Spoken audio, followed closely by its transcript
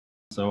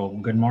So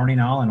good morning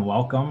all and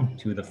welcome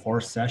to the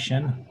fourth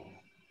session.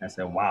 I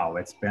said, wow,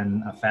 it's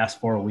been a fast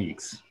 4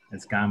 weeks.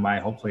 It's gone by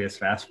hopefully as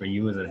fast for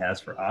you as it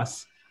has for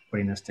us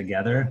putting this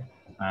together.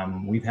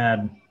 We've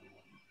had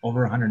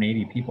over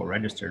 180 people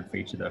registered for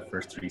each of the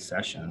first three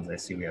sessions. I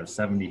see we have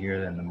 70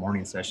 here in the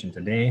morning session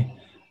today.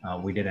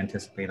 We did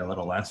anticipate a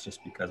little less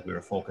just because we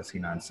were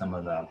focusing on some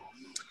of the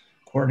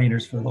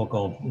coordinators for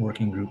local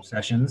working group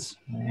sessions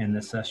in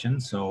this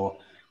session. So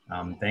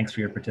thanks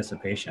for your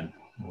participation.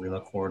 We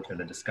look forward to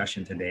the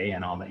discussion today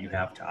and all that you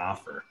have to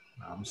offer.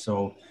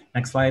 So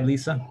next slide,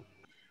 Lisa.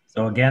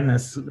 So again,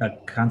 this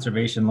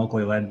Conservation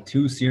Locally Led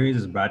 2 series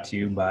is brought to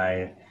you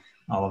by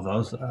all of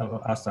those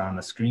of us on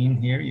the screen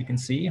here, you can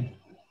see.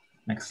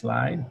 Next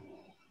slide.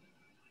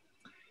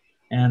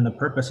 And the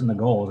purpose and the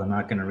goals, I'm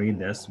not going to read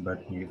this,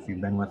 but if you've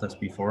been with us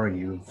before,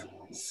 you've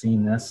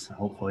seen this.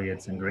 Hopefully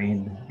it's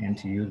ingrained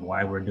into you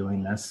why we're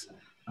doing this,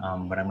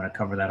 but I'm going to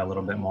cover that a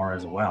little bit more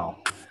as well.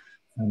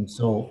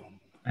 So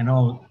I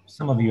know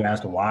some of you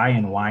asked why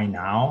and why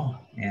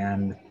now,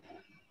 and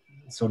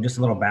so just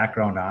a little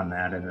background on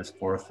that in this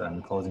fourth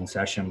and closing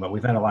session, but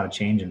we've had a lot of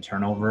change and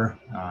turnover.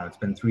 It's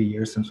been 3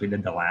 years since we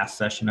did the last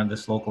session of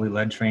this locally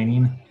led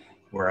training,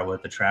 where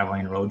with the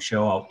traveling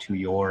roadshow out to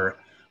your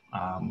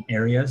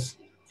areas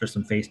for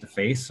some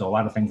face-to-face. So a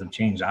lot of things have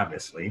changed,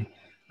 obviously.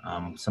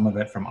 Some of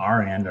it from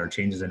our end are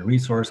changes in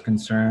resource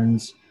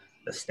concerns,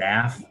 the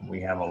staff. We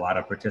have a lot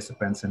of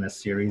participants in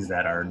this series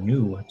that are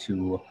new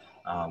to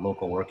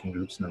local working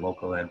groups in the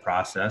local ed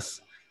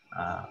process.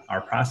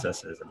 Our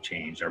processes have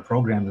changed, our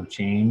programs have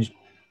changed,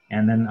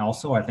 and then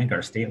also I think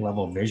our state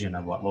level vision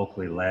of what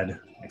locally led,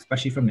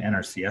 especially from the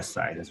NRCS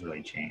side, has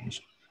really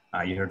changed.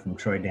 You heard from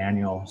Troy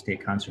Daniel,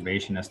 state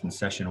conservationist in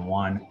session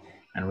 1,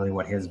 and really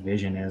what his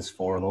vision is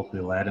for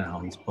locally led and how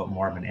he's put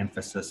more of an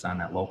emphasis on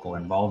that local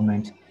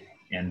involvement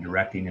and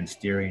directing and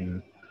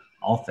steering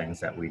all things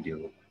that we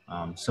do.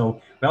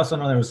 So we also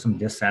know there was some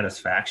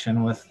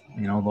dissatisfaction with,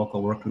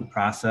 local work group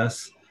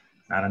process,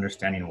 not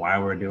understanding why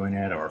we're doing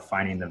it or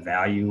finding the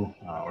value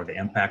or the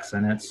impacts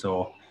in it.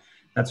 So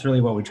that's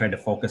really what we tried to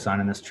focus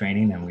on in this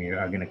training, and we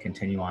are going to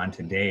continue on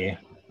today.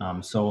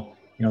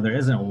 There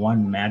isn't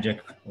one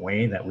magic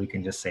way that we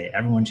can just say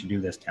everyone should do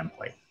this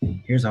template.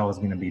 Here's how it's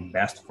going to be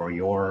best for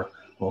your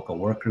local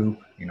work group.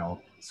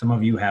 Some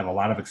of you have a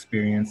lot of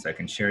experience that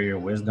can share your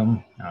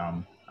wisdom.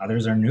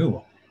 Others are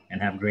new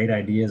and have great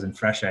ideas and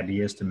fresh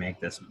ideas to make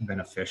this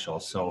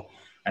beneficial. So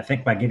I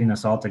think by getting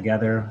us all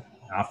together,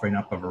 offering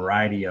up a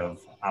variety of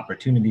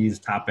opportunities,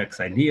 topics,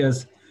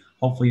 ideas,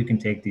 hopefully you can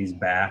take these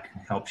back,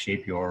 help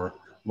shape your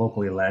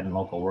locally led and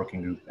local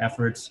working group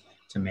efforts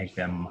to make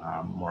them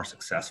more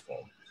successful.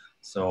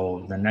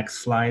 So the next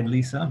slide,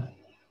 Lisa.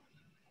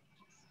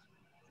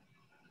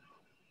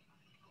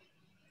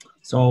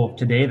 So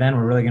today then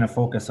we're really going to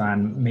focus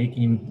on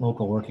making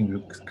local working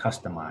groups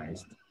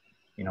customized.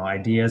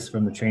 Ideas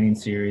from the training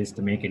series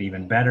to make it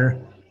even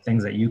better,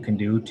 things that you can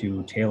do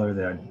to tailor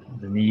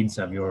the needs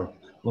of your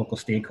local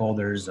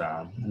stakeholders,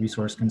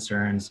 resource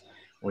concerns,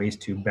 ways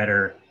to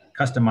better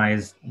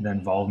customize the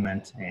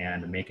involvement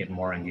and make it a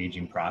more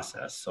engaging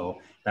process. So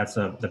that's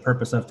the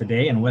purpose of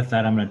today. And with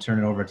that, I'm going to turn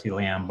it over to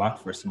Leanne Buck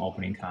for some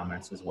opening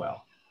comments as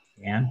well.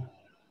 Leanne?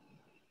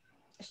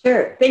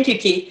 Sure. Thank you,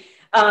 Keith.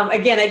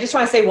 Again, I just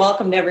want to say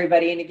welcome to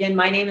everybody. And again,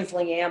 my name is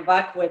Leanne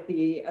Buck with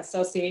the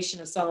Association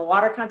of Soil and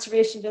Water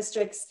Conservation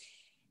Districts.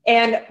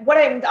 And what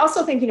I'm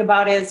also thinking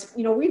about is,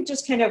 we've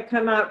just kind of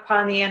come up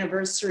upon the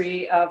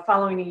anniversary of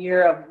following a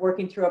year of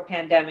working through a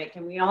pandemic.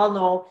 And we all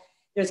know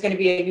there's going to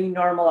be a new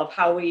normal of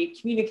how we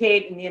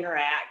communicate and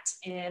interact.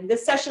 And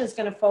this session is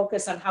going to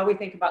focus on how we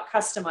think about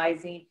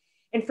customizing.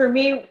 And for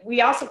me,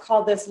 we also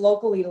call this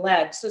locally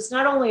led. So it's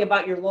not only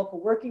about your local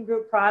working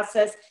group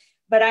process,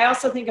 but I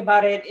also think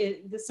about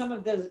some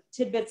of the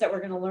tidbits that we're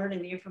going to learn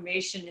and the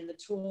information and the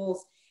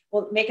tools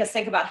will make us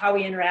think about how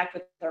we interact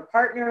with our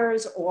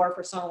partners, or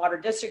for soil and water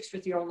districts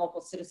with your own local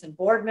citizen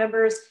board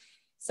members.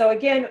 So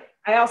again,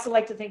 I also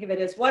like to think of it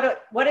as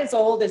what is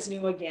old is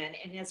new again.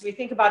 And as we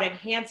think about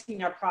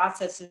enhancing our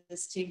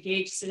processes to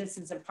engage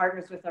citizens and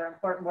partners with our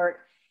important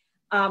work,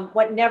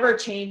 what never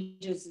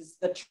changes is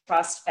the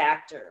trust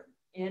factor.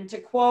 And to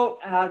quote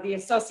the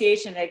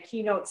association, a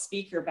keynote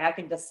speaker back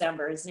in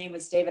December, his name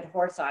was David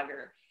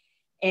Horsager.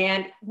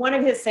 And one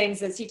of his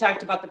things is he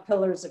talked about the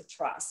pillars of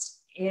trust.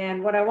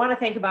 And what I want to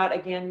think about,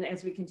 again,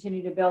 as we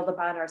continue to build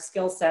upon our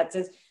skill sets,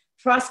 is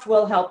trust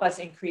will help us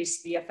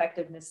increase the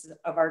effectiveness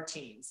of our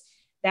teams.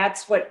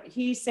 That's what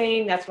he's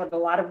saying. That's what a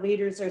lot of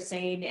leaders are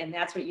saying. And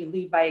that's what you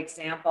lead by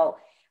example.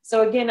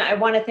 So again, I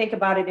want to think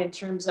about it in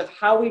terms of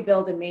how we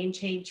build and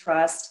maintain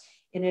trust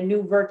in a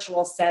new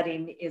virtual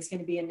setting is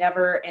going to be a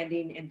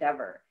never-ending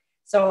endeavor.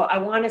 So I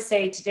want to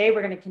say today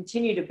we're going to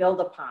continue to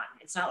build upon.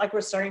 It's not like we're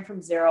starting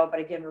from zero,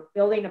 but again, we're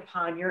building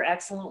upon your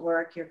excellent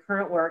work, your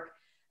current work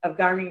of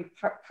garnering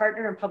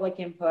partner and public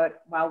input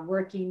while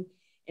working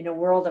in a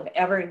world of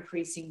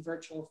ever-increasing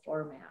virtual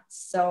formats.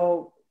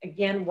 So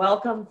again,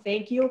 welcome,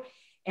 thank you.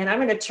 And I'm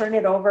going to turn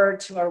it over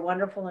to our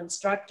wonderful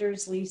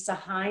instructors, Lisa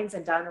Hines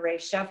and Donna Ray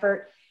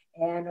Sheffert.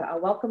 And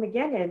welcome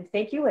again, and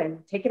thank you,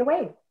 and take it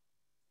away.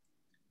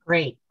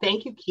 Great.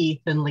 Thank you,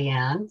 Keith and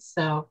Leanne.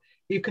 So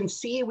you can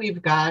see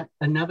we've got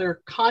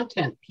another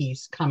content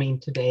piece coming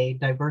today,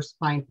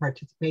 diversifying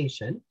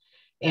participation.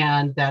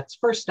 And that's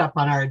first up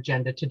on our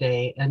agenda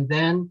today. And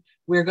then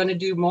we're going to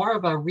do more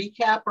of a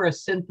recap or a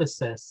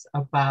synthesis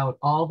about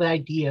all the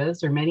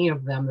ideas, or many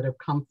of them, that have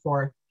come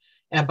forth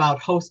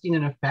about hosting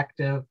an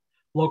effective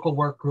local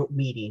work group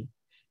meeting.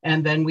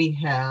 And then we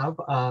have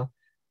a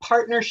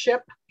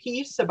partnership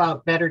piece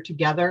about Better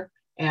Together.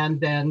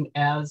 And then,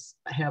 as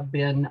have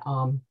been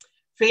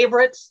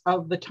favorites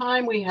of the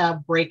time, we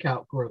have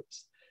breakout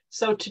groups.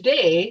 So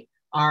today,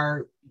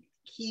 our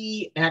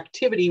key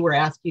activity we're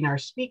asking our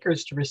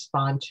speakers to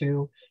respond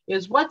to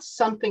is, what's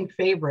something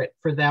favorite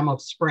for them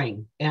of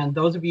spring? And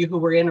those of you who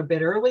were in a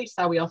bit early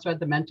saw we also had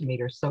the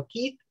Mentimeter. So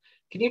Keith,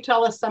 can you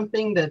tell us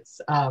something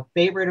that's a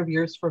favorite of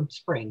yours from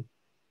spring?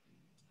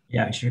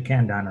 Yeah, I sure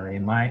can, Donna.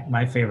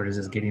 My favorite is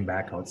just getting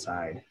back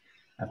outside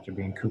after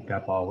being cooped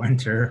up all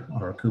winter,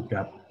 or cooped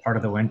up part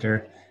of the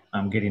winter.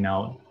 Getting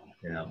out,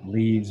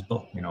 leaves,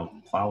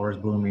 flowers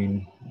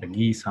blooming, the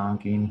geese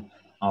honking,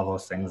 all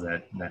those things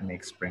that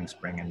make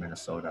spring in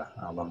Minnesota.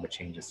 I love the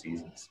change of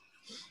seasons.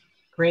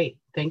 Great,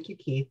 thank you,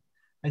 Keith.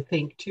 I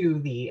think too,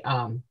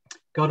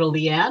 go to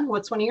Leanne.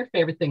 What's one of your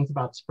favorite things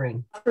about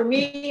spring? For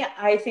me,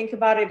 I think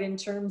about it in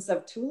terms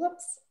of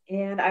tulips.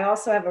 And I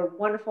also have a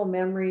wonderful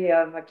memory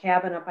of a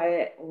cabin up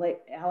by Lake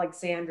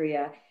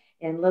Alexandria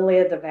and lily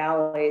of the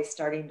valley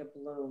starting to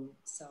bloom.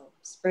 So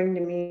spring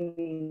to me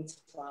means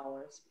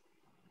flowers.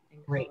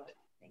 Great.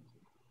 Thank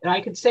you. And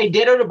I could say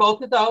ditto to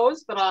both of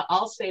those, but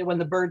I'll say when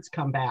the birds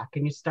come back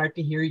and you start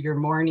to hear your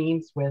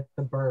mornings with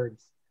the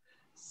birds.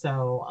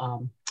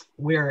 So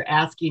we're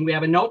asking, we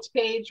have a notes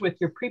page with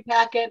your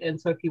pre-packet. And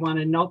so if you want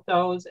to note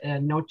those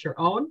and note your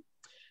own.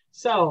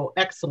 So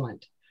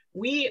excellent.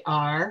 We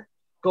are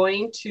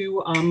going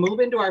to move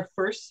into our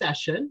first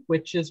session,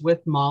 which is with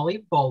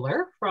Molly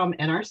Bowler from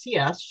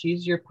NRCS.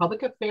 She's your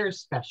public affairs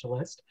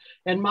specialist.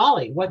 And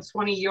Molly, what's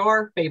one of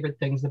your favorite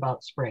things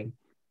about spring?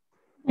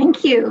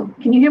 Thank you.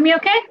 Can you hear me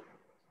okay?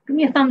 Give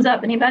me a thumbs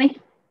up, anybody?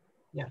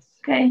 Yes.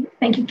 Okay,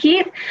 thank you,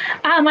 Keith.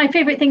 My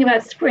favorite thing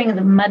about spring are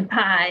the mud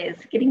pies,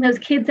 getting those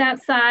kids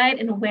outside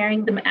and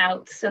wearing them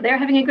out. So they're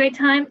having a great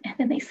time and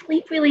then they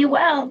sleep really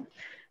well.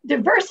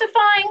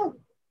 Diversifying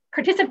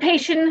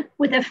participation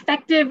with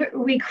effective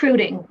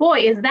recruiting. Boy,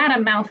 is that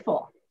a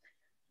mouthful.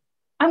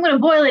 I'm going to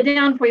boil it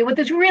down for you. What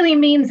this really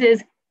means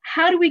is,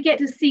 how do we get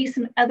to see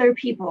some other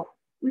people?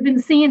 We've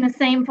been seeing the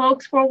same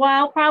folks for a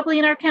while, probably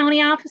in our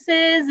county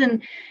offices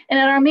and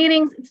at our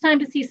meetings. It's time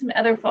to see some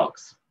other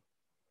folks.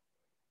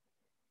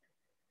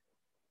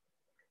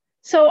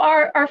 So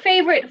our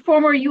favorite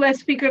former US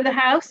Speaker of the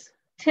House,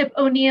 Tip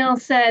O'Neill,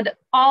 said,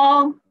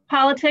 all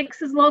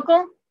politics is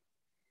local.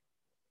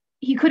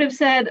 He could have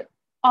said,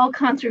 all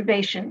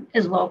conservation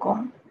is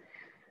local.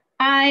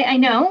 I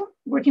know,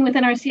 working with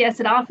NRCS,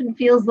 it often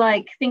feels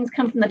like things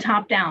come from the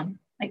top down.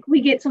 Like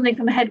we get something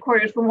from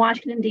headquarters from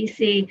Washington,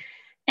 DC,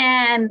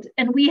 and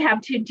we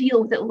have to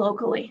deal with it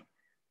locally.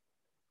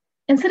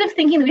 Instead of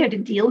thinking that we have to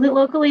deal with it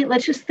locally,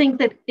 let's just think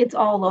that it's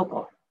all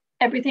local.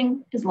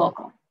 Everything is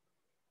local.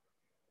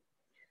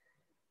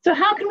 So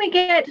how can we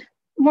get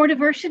more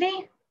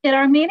diversity at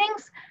our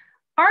meetings?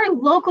 Our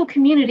local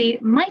community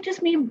might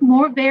just be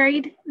more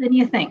varied than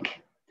you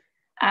think.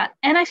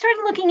 And I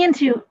started looking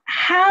into,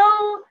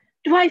 how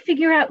do I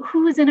figure out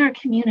who is in our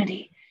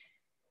community?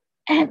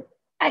 And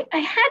I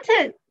had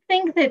to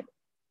think that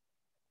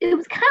it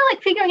was kind of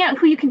like figuring out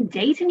who you can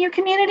date in your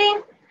community.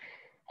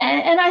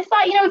 And I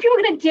thought, if you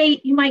were going to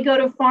date, you might go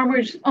to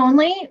Farmers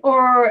Only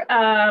or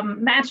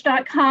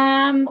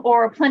Match.com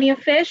or Plenty of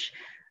Fish.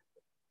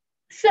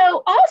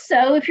 So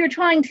also, if you're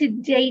trying to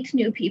date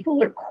new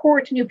people or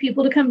court new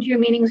people to come to your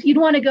meetings, you'd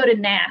want to go to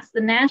NASS,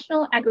 the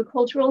National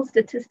Agricultural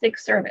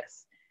Statistics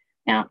Service.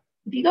 Now,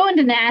 if you go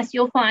into NASS,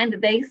 you'll find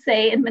that they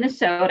say in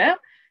Minnesota,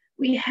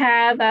 we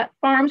have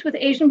farms with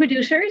Asian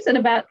producers at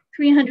about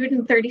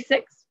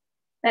 336.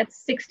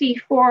 That's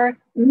 $64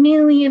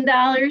 million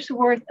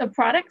worth of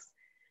products.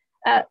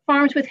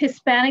 Farms with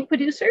Hispanic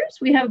producers,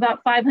 we have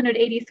about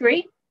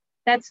 583.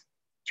 That's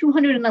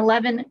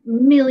 $211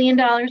 million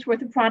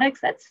worth of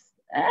products. That's,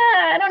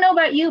 I don't know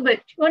about you, but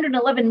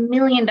 $211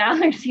 million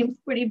seems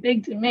pretty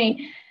big to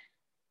me.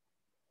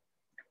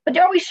 But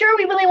are we sure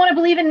we really want to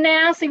believe in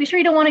NASS? Are we sure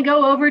you don't want to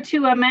go over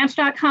to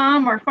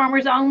Match.com or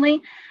Farmers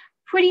Only?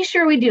 Pretty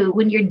sure we do.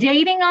 When you're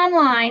dating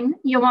online,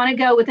 you want to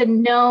go with a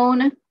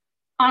known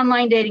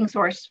online dating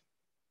source.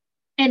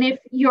 And if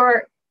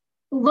you're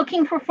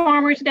looking for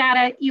farmers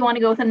data, you want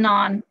to go with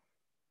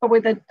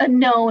a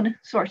known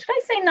source. Did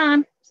I say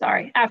non?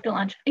 Sorry, after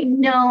lunch, a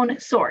known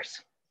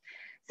source.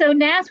 So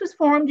NASS was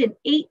formed in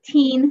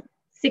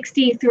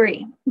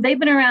 1863. They've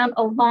been around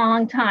a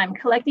long time,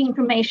 collecting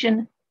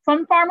information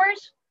from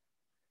farmers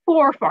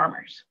for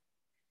farmers.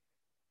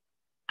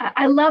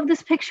 I love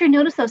this picture.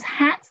 Notice those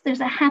hats.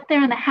 There's a hat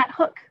there on the hat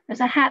hook. There's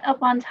a hat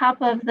up on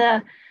top of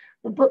the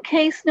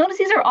bookcase. Notice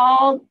these are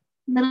all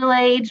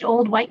middle-aged,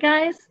 old white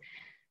guys.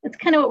 That's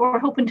kind of what we're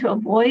hoping to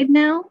avoid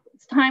now.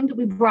 It's time that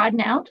we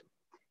broaden out.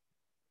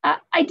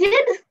 I did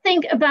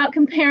think about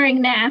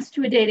comparing NAS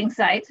to a dating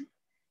site.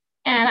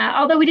 And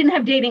although we didn't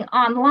have dating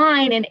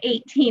online in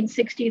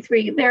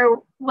 1863, there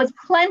was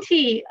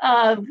plenty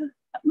of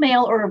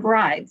mail order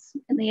brides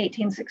in the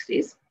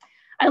 1860s.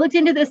 I looked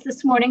into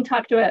this morning,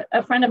 talked to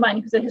a friend of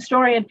mine who's a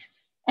historian,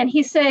 and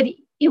he said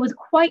it was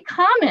quite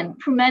common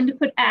for men to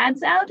put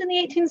ads out in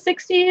the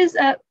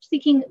 1860s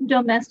seeking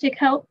domestic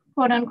help,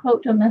 quote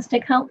unquote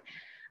domestic help,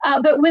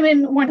 but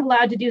women weren't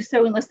allowed to do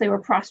so unless they were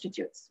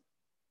prostitutes.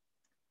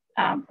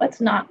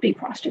 Let's not be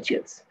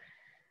prostitutes.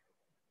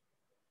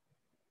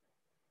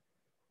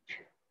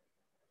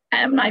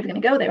 I'm not even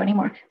going to go there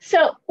anymore.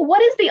 So what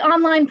does the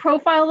online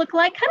profile look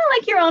like? Kind of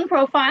like your own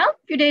profile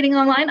if you're dating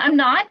online. I'm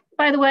not,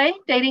 by the way,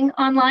 dating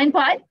online,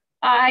 but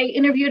I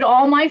interviewed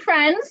all my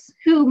friends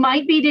who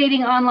might be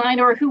dating online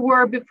or who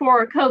were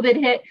before COVID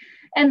hit,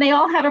 and they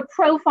all have a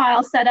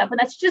profile set up. And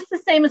that's just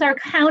the same as our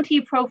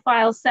county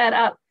profile set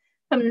up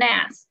from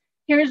NAS.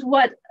 Here's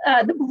what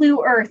the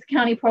Blue Earth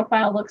County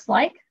profile looks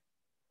like.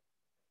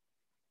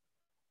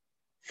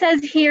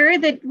 Says here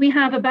that we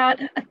have about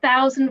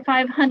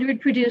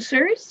 1,500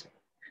 producers.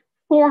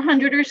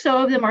 400 or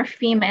so of them are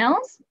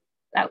females.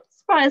 That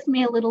surprised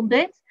me a little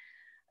bit.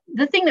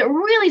 The thing that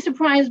really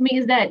surprised me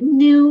is that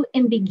new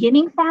and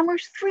beginning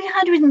farmers,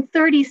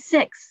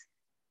 336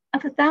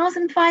 of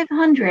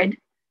 1,500,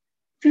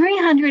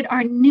 300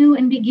 are new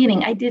and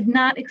beginning. I did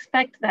not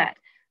expect that.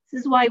 This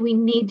is why we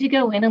need to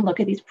go in and look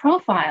at these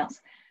profiles.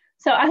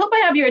 So I hope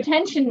I have your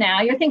attention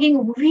now. You're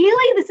thinking,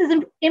 really? This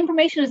is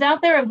information is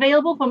out there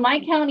available for my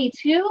county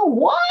too?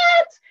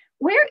 What?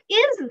 Where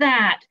is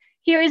that?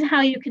 Here is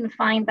how you can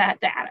find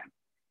that data.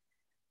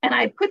 And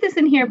I put this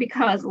in here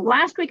because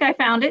last week I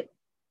found it.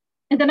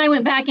 And then I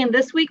went back in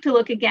this week to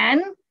look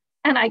again,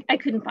 and I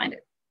couldn't find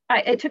it.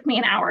 It took me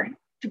an hour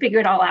to figure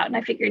it all out. And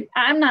I figured,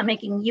 I'm not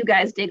making you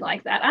guys dig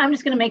like that. I'm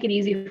just going to make it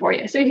easy for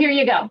you. So here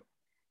you go.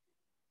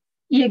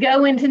 You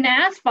go into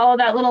NAS, follow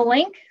that little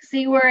link,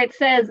 see where it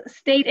says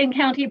state and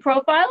county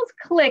profiles,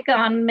 click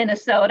on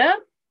Minnesota.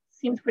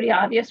 Seems pretty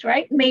obvious,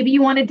 right? Maybe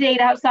you want to date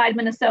outside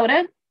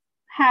Minnesota,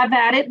 have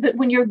at it. But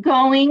when you're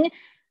going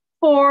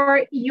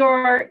for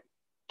your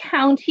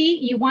county,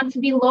 you want to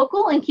be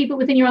local and keep it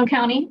within your own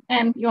county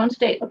and your own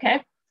state,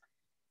 okay?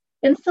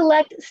 Then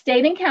select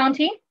state and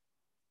county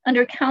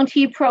under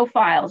county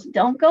profiles.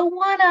 Don't go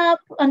one up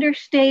under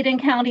state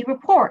and county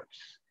reports.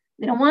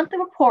 We don't want the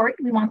report,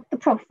 we want the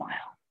profile.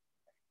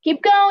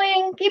 Keep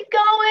going,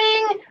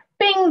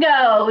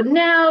 bingo,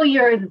 now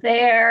you're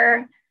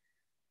there.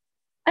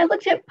 I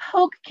looked at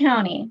Polk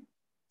County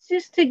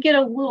just to get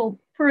a little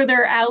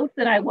further out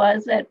than I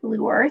was at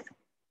Blue Earth.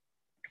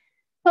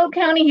 Polk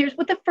County, here's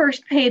what the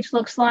first page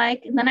looks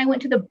like. And then I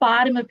went to the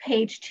bottom of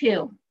page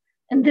 2.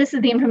 And this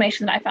is the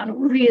information that I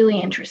found really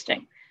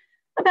interesting.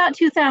 About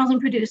 2,000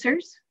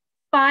 producers,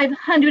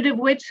 500 of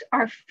which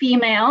are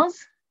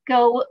females.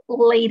 Go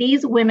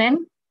ladies,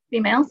 women,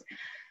 females.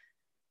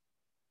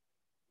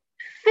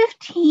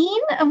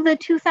 15 of the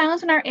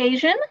 2,000 are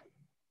Asian.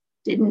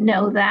 Didn't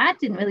know that,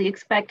 didn't really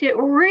expect it.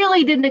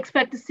 Really didn't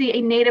expect to see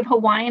a native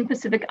Hawaiian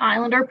Pacific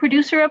Islander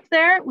producer up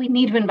there. We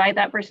need to invite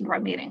that person to our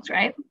meetings,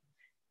 right?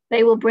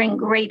 They will bring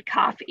great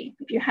coffee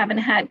if you haven't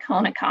had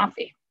Kona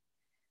coffee.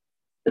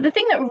 But the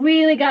thing that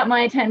really got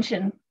my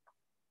attention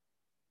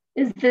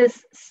is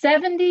this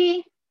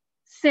 76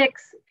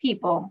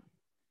 people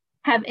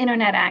have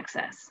internet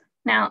access.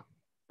 Now,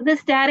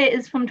 this data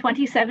is from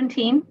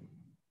 2017.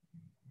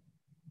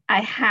 I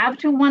have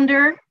to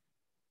wonder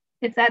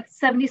if that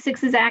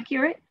 76 is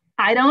accurate.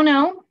 I don't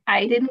know.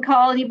 I didn't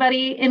call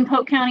anybody in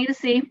Polk County to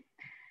see.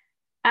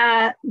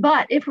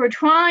 But if we're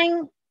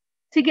trying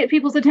to get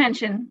people's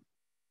attention,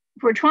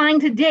 if we're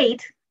trying to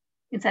date,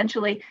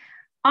 essentially,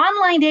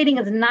 online dating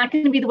is not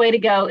going to be the way to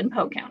go in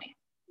Polk County.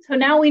 So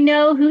now we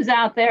know who's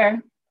out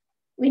there.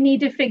 We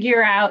need to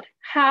figure out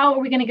how are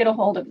we going to get a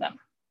hold of them.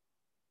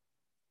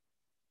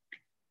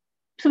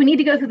 So we need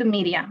to go through the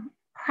media.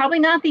 Probably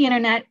not the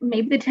internet,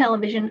 maybe the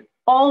television.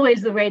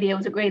 Always the radio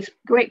is a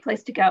great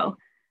place to go.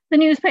 The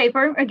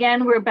newspaper,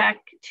 again, we're back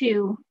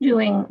to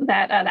doing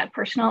that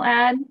personal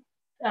ad.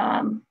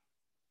 I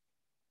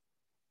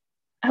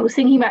was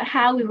thinking about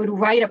how we would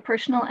write a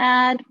personal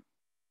ad.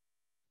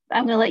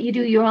 I'm going to let you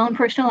do your own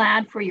personal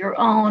ad for your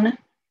own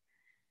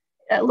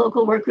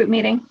local work group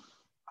meeting.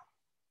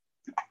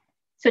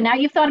 So now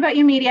you've thought about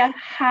your media.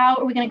 How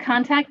are we going to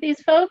contact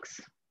these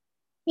folks?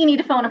 You need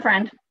to phone a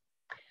friend.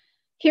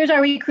 Here's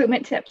our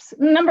recruitment tips.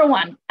 Number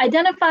 1,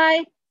 identify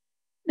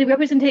the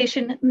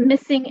representation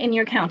missing in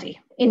your county,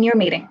 in your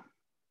meeting.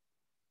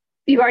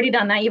 You've already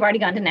done that. You've already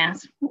gone to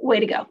NAS. Way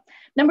to go.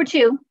 Number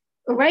 2,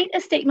 write a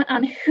statement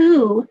on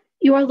who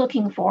you are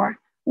looking for,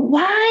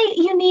 why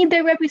you need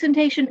their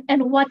representation,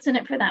 and what's in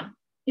it for them.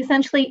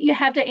 Essentially, you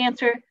have to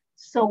answer,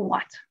 so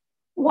what?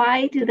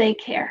 Why do they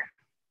care?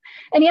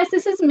 And yes,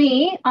 this is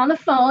me on the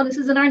phone. This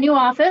is in our new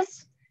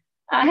office.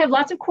 I have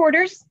lots of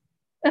quarters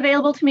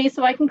available to me,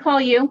 so I can call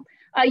you.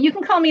 You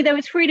can call me, though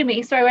it's free to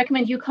me, so I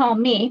recommend you call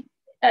me.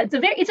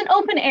 It's an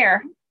open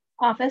air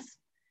office.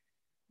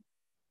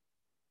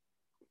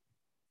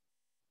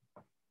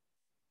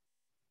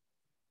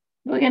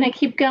 We're going to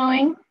keep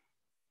going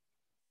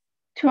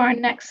to our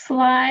next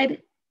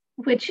slide,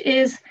 which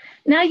is,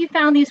 now you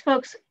found these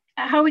folks,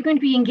 how are we going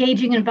to be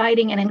engaging,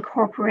 inviting, and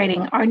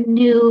incorporating our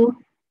new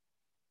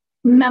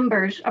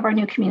members of our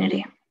new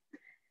community?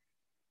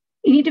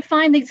 You need to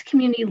find these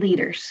community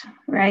leaders,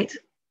 right,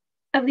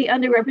 of the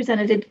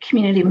underrepresented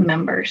community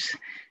members,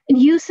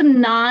 and use some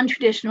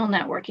non-traditional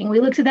networking. We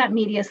looked at that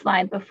media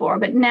slide before,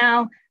 but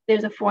now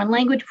there's a foreign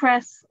language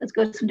press. Let's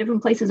go to some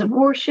different places of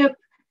worship,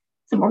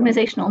 some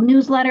organizational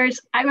newsletters.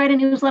 I write a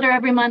newsletter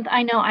every month.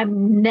 I know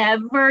I'm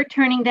never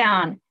turning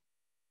down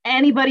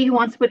anybody who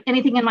wants to put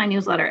anything in my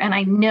newsletter. And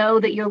I know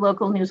that your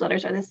local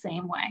newsletters are the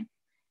same way.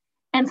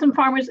 And some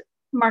farmers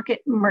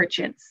market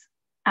merchants.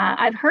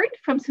 I've heard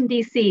from some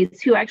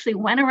DCs who actually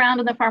went around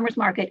in the farmers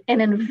market and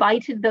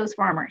invited those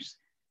farmers,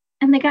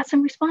 and they got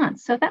some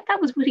response. So that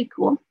was really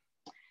cool.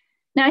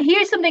 Now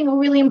here's something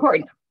really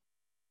important.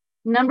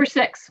 Number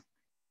 6,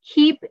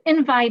 keep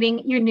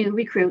inviting your new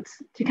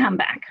recruits to come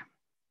back.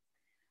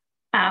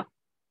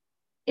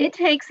 It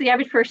takes the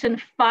average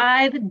person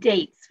 5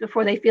 dates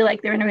before they feel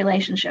like they're in a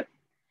relationship.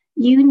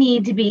 You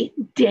need to be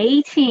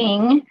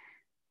dating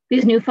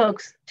these new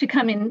folks to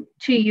come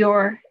into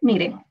your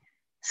meeting.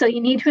 So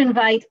you need to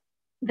invite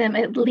them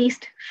at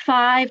least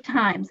 5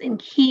 times and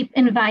keep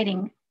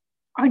inviting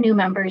our new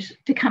members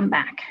to come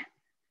back.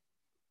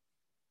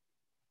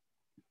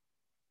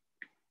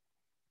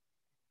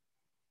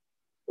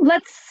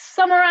 Let's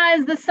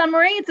summarize the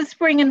summary. It's a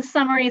spring and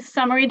summary.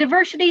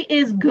 Diversity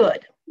is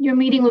good. Your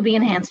meeting will be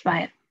enhanced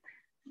by it.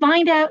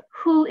 Find out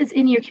who is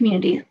in your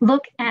community.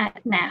 Look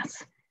at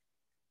NAS.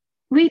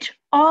 Reach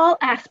all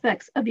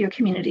aspects of your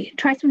community.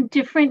 Try some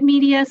different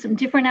media, some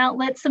different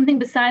outlets, something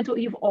besides what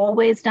you've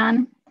always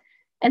done.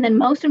 And then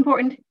most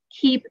important,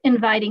 keep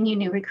inviting your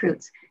new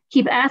recruits.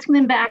 Keep asking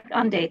them back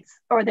on dates,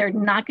 or they're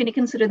not going to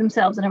consider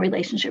themselves in a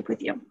relationship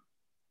with you.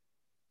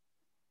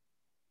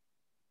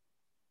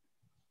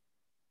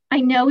 I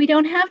know we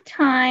don't have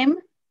time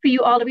for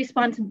you all to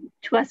respond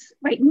to us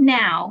right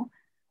now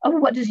of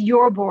what does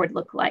your board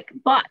look like,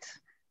 but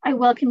I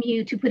welcome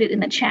you to put it in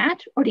the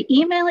chat or to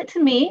email it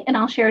to me, and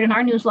I'll share it in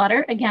our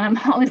newsletter. Again,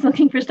 I'm always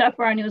looking for stuff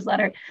for our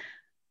newsletter.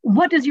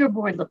 What does your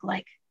board look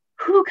like?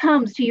 Who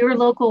comes to your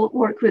local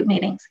work group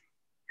meetings?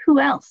 Who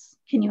else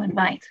can you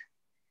invite?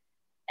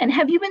 And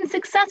have you been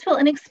successful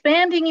in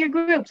expanding your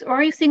groups, or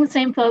are you seeing the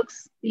same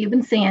folks that you've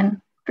been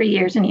seeing for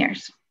years and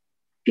years?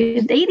 If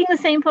you're dating the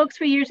same folks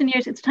for years and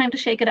years, it's time to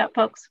shake it up,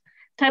 folks.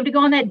 It's time to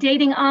go on that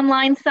dating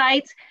online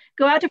site,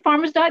 go out to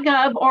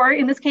farmers.gov, or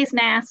in this case,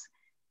 NAS,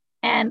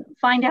 and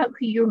find out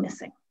who you're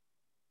missing.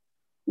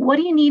 What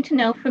do you need to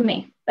know from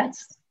me?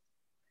 That's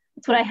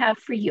what I have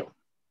for you.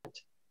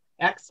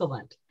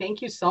 Excellent.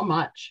 Thank you so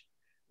much.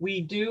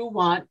 We do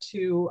want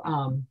to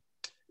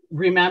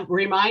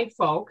remind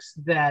folks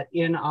that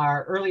in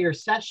our earlier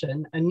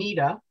session,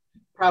 Anita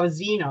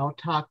Pravazino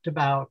talked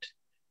about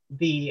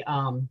the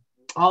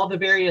all the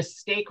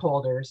various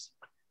stakeholders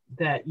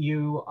that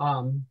you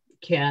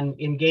can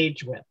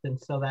engage with. And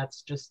so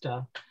that's just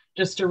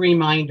a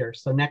reminder.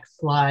 So next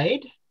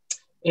slide.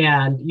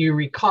 And you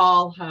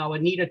recall how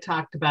Anita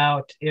talked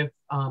about if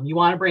you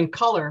want to bring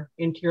color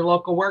into your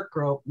local work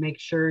group, make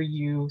sure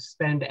you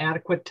spend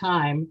adequate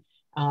time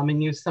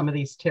and use some of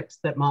these tips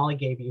that Molly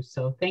gave you.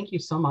 So thank you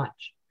so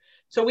much.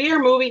 So we are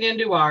moving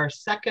into our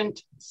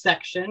second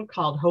section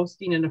called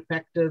Hosting an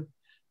Effective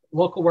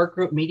Local Work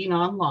Group Meeting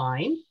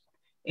Online.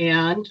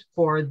 And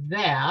for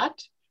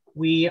that,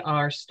 we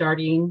are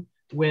starting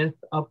with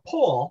a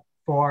poll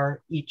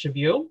for each of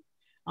you.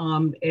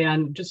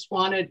 And just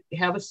want to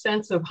have a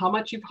sense of how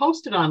much you've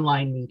hosted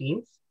online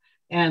meetings.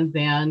 And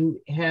then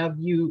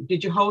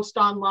did you host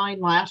online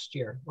last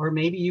year? Or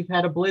maybe you've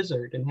had a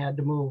blizzard and had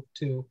to move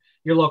to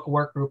your local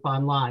work group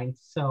online.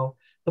 So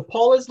the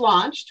poll is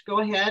launched. Go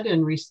ahead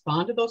and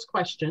respond to those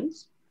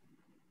questions.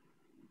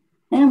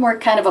 And we're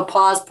kind of a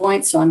pause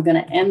point, so I'm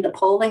going to end the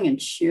polling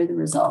and share the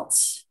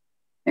results.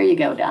 There you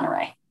go, Donna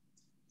Ray.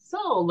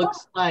 So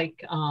looks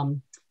like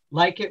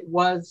it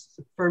was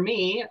for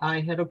me,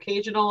 I had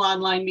occasional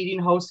online meeting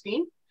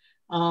hosting.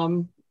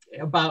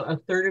 About a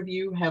third of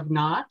you have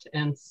not.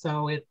 And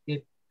so it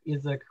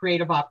is a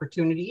creative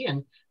opportunity.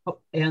 And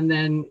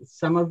then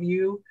some of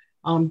you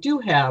do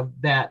have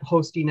that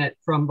hosting it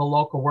from the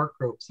local work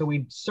group. So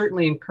we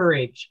certainly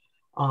encourage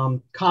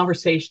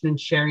conversation and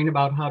sharing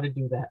about how to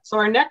do that. So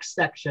our next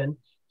section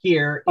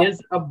here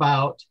is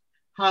about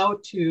how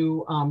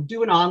to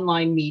do an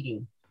online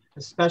meeting,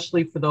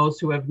 especially for those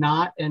who have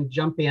not, and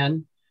jump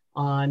in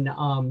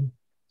on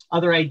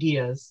other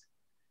ideas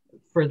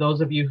for those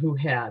of you who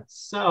had.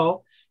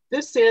 So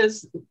this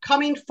is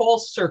coming full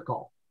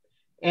circle,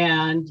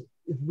 and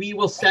we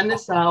will send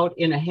this out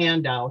in a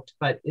handout,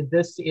 but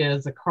this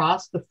is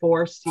across the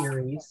 4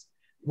 series.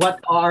 What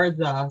are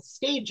the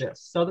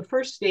stages? So the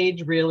first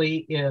stage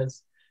really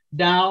is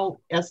now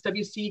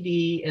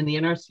SWCD and the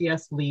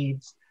NRCS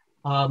leads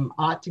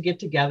ought to get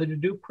together to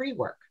do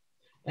pre-work.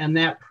 And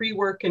that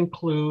pre-work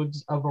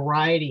includes a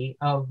variety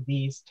of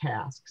these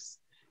tasks.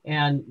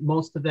 And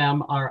most of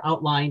them are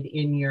outlined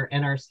in your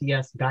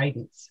NRCS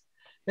guidance.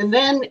 And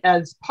then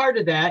as part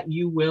of that,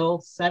 you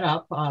will set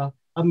up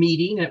a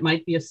meeting. It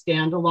might be a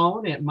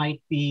standalone. It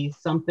might be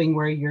something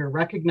where you're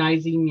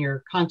recognizing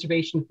your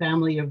conservation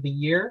family of the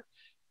year.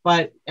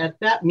 But at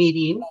that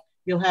meeting,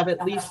 you'll have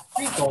at least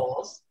 3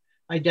 goals: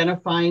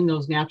 identifying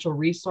those natural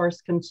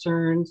resource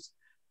concerns,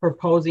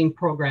 proposing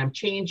program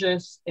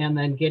changes, and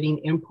then getting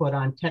input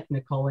on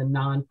technical and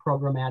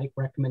non-programmatic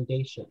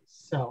recommendations.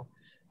 So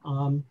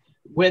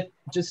with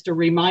just a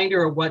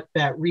reminder of what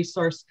that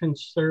resource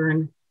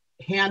concern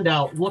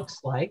handout looks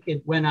like,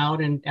 it went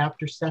out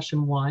after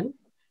session 1,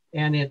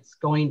 and it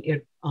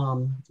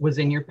was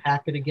in your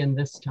packet again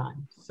this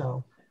time.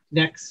 So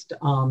next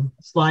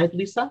slide,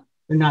 Lisa,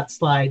 or not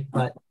slide,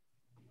 but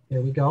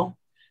there we go.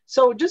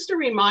 So just a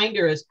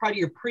reminder as part of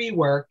your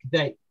pre-work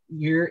that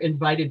you're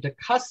invited to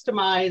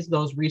customize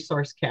those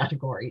resource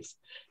categories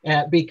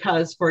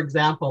because, for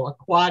example,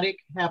 aquatic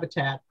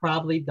habitat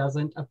probably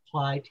doesn't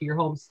apply to your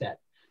homestead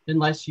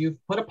unless you've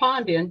put a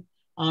pond in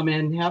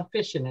and have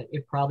fish in it.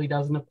 It probably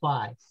doesn't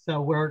apply.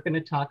 So we're going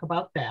to talk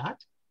about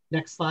that.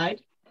 Next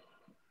slide.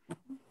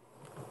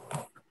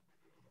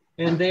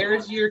 And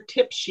there's your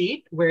tip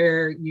sheet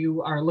where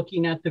you are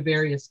looking at the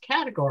various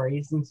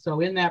categories. And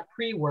so in that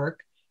pre-work,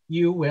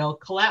 you will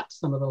collapse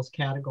some of those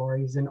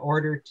categories in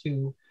order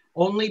to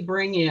only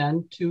bring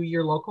in to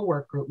your local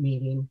work group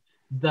meeting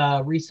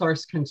the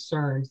resource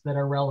concerns that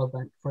are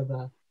relevant for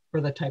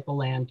the type of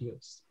land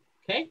use.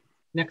 Okay,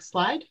 next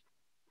slide.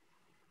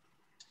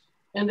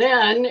 And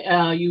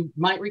then you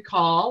might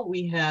recall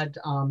we had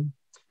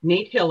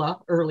Nate Hilla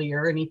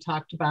earlier, and he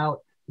talked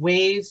about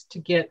ways to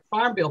get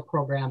Farm Bill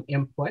program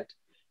input,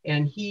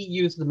 and he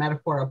used the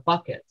metaphor of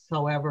buckets.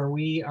 However,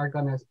 we are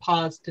going to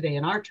pause today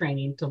in our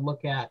training to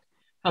look at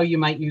how you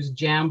might use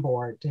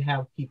Jamboard to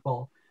have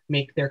people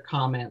make their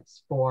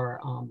comments for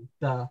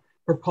the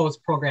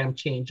proposed program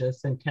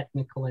changes and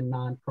technical and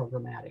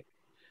non-programmatic.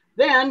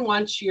 Then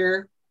once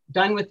you're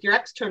done with your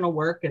external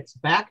work, it's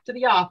back to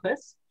the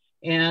office,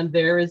 and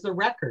there is a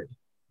record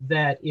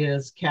that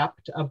is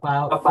kept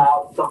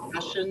about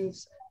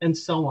discussions and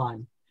so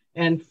on.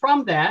 And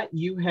from that,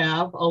 you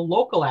have a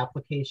local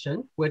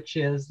application, which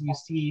is, you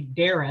see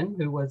Darren,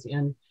 who was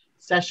in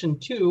session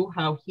 2,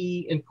 how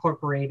he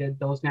incorporated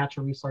those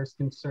natural resource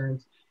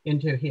concerns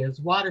into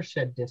his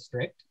watershed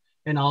district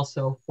and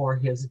also for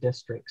his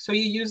district. So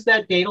you use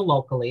that data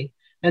locally.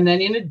 And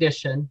then in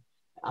addition,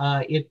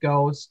 it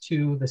goes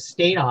to the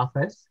state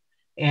office,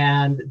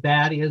 and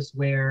that is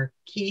where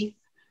Keith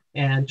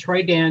and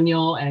Troy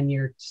Daniel and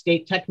your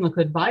state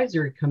technical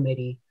advisory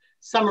committee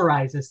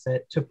summarizes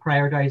it to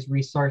prioritize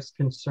resource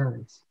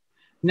concerns.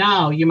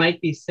 Now you might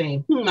be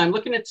saying, I'm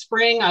looking at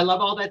spring. I love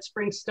all that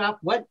spring stuff.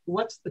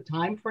 What's the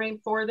time frame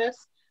for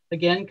this?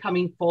 Again,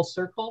 coming full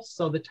circle.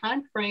 So the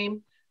time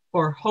frame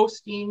for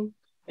hosting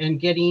and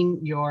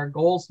getting your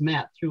goals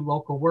met through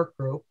local work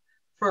group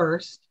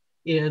first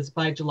is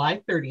by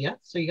July 30th.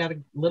 So you got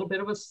a little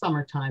bit of a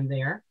summertime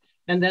there.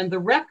 And then the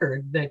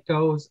record that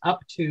goes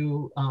up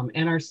to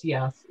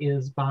NRCS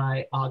is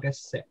by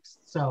August 6th.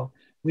 So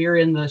we're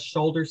in the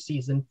shoulder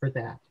season for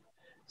that.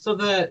 So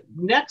the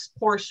next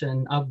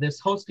portion of this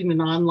hosting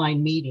an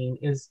online meeting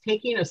is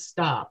taking a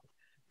stop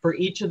for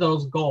each of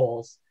those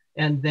goals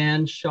and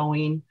then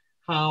showing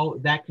how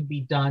that could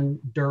be done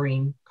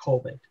during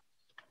COVID.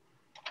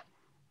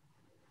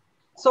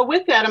 So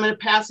with that, I'm going to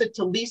pass it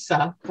to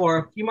Lisa for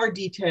a few more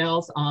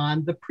details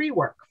on the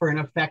pre-work for an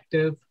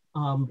effective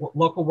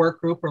local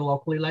work group or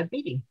locally led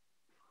meeting.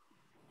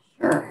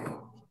 Sure.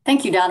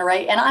 Thank you, Donna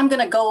Ray. And I'm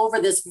going to go over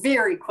this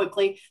very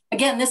quickly.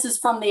 Again, this is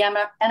from the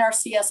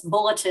NRCS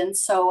bulletin.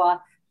 So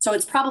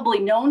it's probably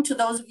known to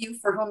those of you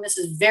for whom this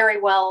is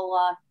very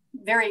well,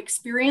 very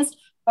experienced.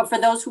 But for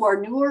those who are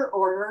newer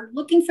or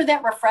looking for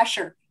that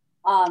refresher,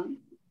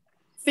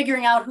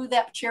 figuring out who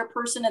that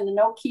chairperson and the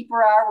note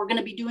keeper are, we're going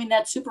to be doing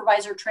that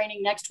supervisor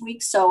training next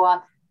week.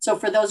 So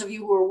for those of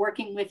you who are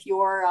working with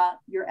your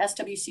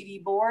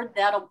SWCD board,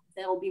 that'll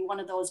be one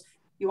of those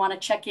you want to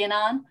check in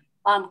on.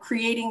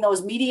 Creating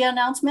those media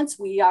announcements,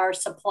 we are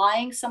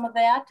supplying some of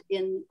that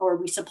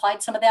we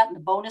supplied some of that in the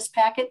bonus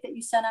packet that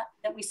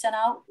we sent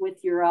out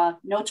with your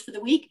notes for the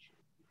week.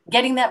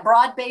 Getting that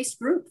broad-based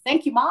group.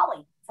 Thank you,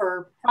 Molly,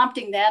 for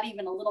prompting that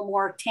even a little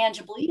more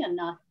tangibly and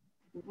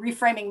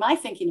reframing my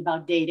thinking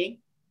about dating.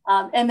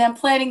 And then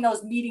planning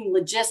those meeting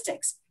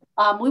logistics.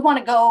 We want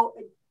to go,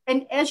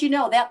 and as you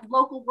know, that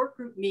local work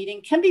group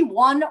meeting can be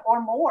one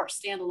or more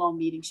standalone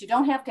meetings. You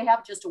don't have to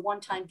have just a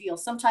one-time deal.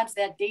 Sometimes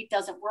that date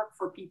doesn't work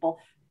for people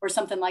or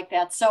something like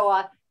that.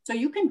 So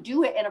you can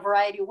do it in a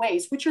variety of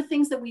ways, which are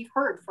things that we've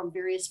heard from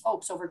various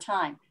folks over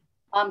time.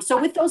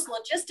 So with those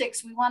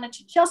logistics, we wanted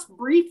to just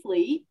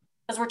briefly,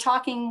 because we're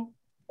talking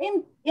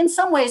in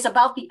some ways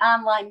about the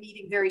online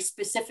meeting very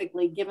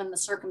specifically, given the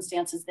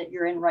circumstances that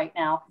you're in right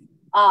now.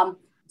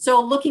 So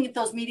looking at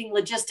those meeting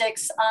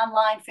logistics,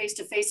 online,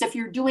 face-to-face, if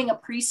you're doing a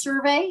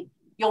pre-survey,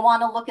 you'll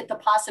want to look at the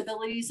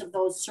possibilities of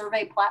those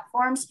survey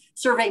platforms.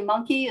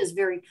 SurveyMonkey is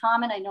very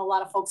common. I know a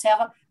lot of folks have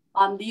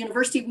them. The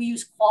university, we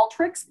use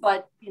Qualtrics,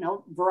 but,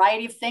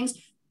 variety of things.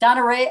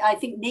 Donna Ray, I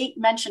think Nate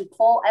mentioned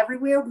Poll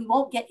Everywhere. We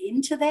won't get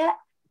into that,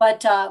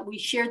 but we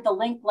shared the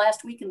link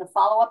last week in the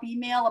follow-up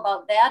email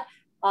about that.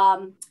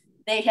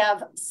 They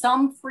have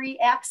some free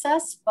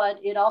access, but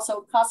it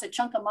also costs a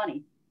chunk of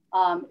money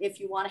if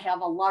you want to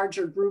have a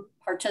larger group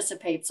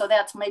participate. So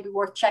that's maybe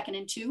worth checking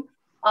into.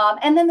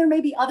 And then there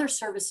may be other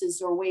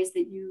services or ways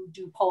that you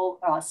do poll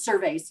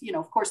surveys. You know,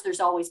 of course,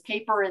 there's always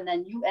paper, and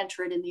then you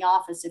enter it in the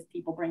office if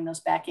people bring those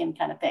back in,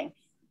 kind of thing,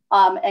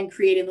 and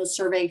creating those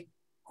survey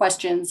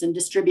questions and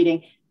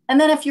distributing. And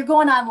then if you're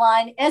going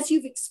online, as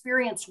you've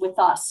experienced with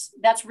us,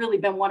 that's really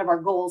been one of our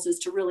goals, is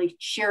to really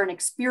share an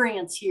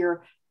experience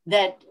here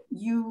that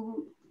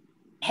you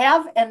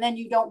have, and then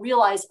you don't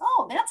realize,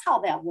 oh, that's how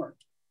that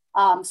worked.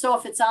 So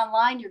if it's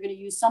online, you're going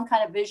to use some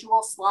kind of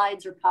visual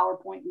slides or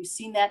PowerPoint. We've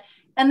seen that.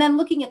 And then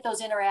looking at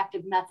those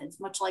interactive methods,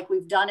 much like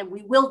we've done and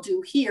we will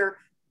do here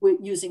with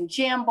using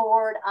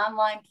Jamboard,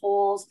 online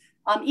polls,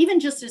 even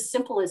just as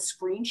simple as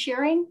screen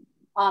sharing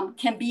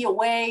can be a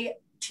way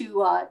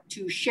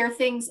to share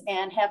things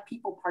and have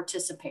people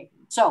participate.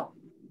 So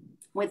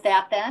with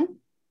that then,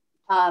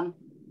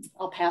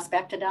 I'll pass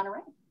back to Donna Ray.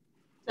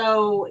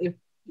 So if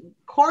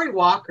Corey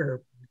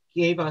Walker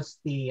gave us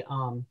the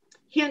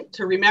hint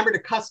to remember to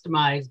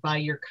customize by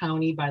your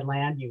county, by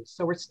land use.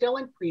 So we're still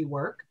in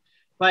pre-work,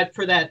 but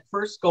for that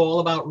first goal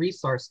about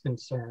resource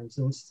concerns.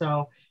 And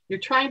so you're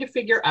trying to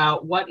figure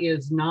out what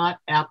is not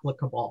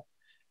applicable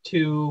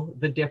to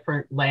the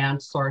different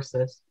land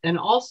sources, and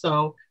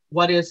also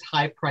what is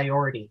high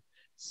priority.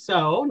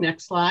 So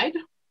next slide.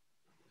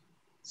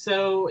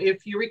 So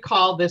if you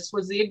recall, this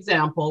was the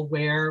example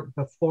where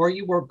before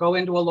you go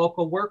into a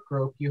local work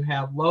group, you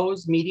have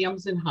lows,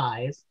 mediums, and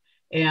highs.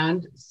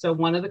 And so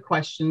one of the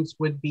questions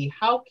would be,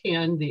 how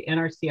can the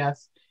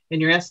NRCS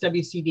and your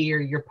SWCD or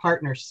your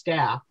partner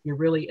staff, your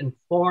really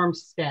informed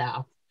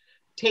staff,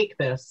 take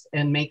this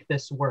and make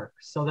this work?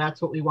 So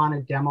that's what we want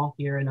to demo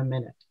here in a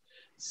minute.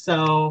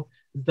 So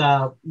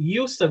the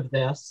use of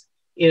this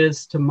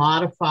is to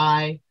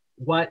modify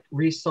what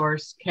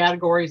resource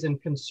categories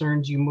and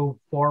concerns you move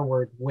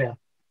forward with.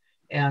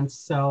 And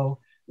so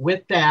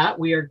with that,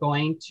 we are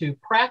going to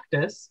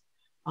practice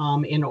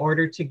in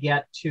order to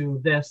get to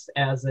this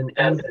as an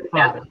end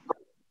product.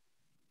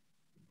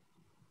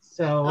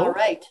 So, all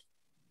right.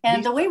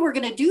 And the way we're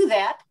going to do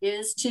that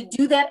is to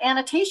do that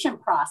annotation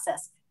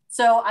process.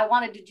 So I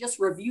wanted to just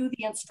review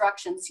the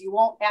instructions. You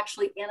won't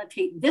actually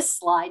annotate this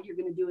slide. You're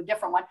going to do a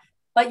different one.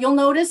 But you'll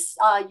notice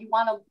you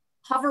want to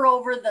hover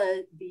over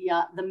the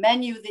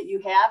menu that you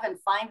have and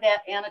find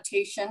that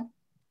annotation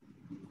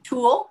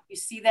tool. You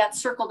see that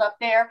circled up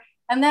there.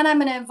 And then I'm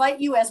going to invite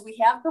you, as we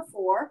have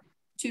before,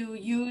 to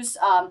use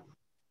a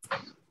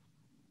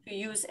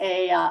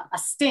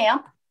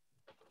stamp.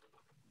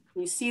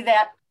 You see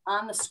that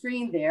on the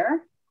screen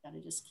there. Gotta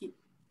just keep,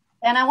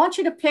 and I want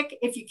you to pick,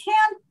 if you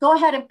can, go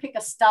ahead and pick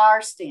a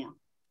star stamp.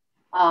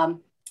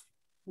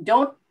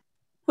 Don't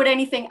put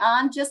anything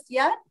on just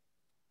yet,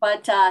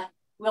 but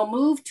we'll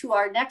move to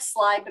our next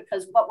slide,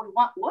 because what we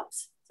want,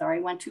 whoops, sorry,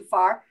 went too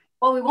far.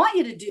 What we want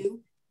you to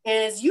do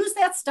is use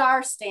that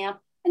star stamp,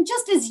 and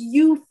just as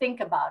you think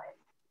about it,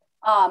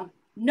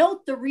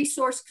 note the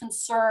resource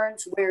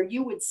concerns where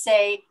you would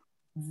say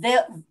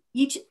that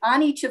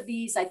on each of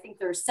these, I think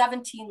there are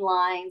 17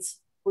 lines.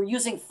 We're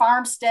using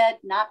farmstead,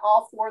 not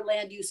all 4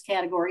 land use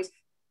categories,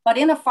 but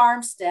in a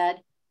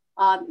farmstead,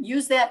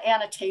 use that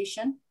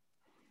annotation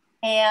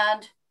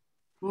and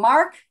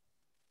mark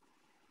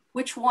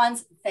which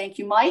ones, thank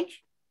you, Mike,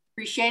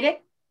 appreciate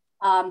it.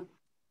 Mark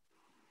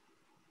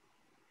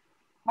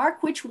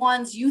which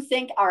ones you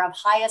think are of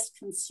highest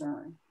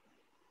concern.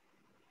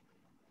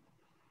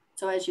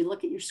 So as you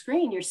look at your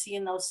screen, you're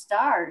seeing those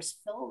stars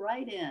fill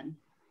right in.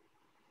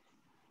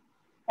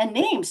 And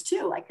names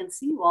too, I can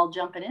see you all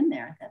jumping in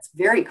there. That's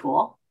very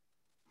cool.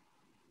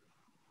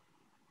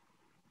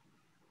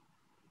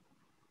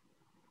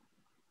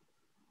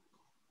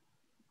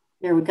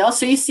 There we go.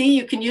 So you see,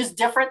 you can use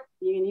different,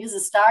 you can use a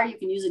star, you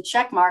can use a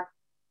check mark.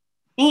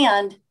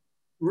 And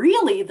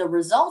really the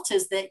result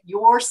is that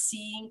you're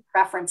seeing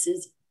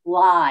preferences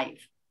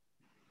live.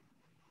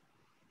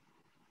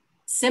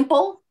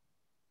 Simple,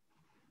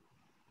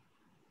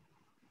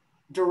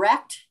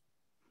 direct,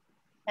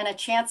 and a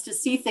chance to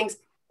see things.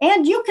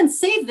 And you can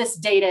save this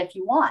data if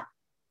you want,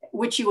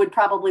 which you would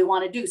probably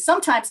want to do.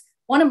 Sometimes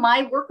one of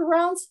my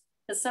workarounds,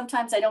 because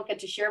sometimes I don't get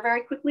to share very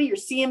quickly, you're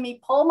seeing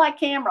me pull my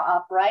camera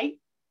up, right?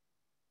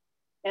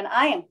 And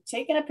I am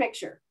taking a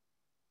picture.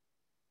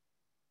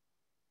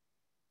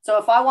 So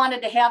if I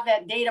wanted to have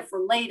that data for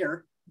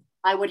later,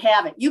 I would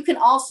have it. You can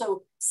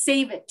also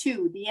save it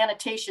too. The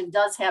annotation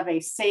does have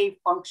a save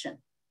function.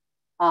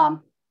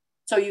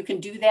 So you can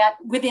do that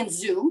within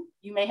Zoom.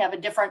 You may have a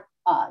different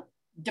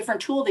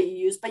tool that you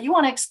use, but you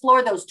want to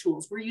explore those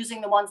tools. We're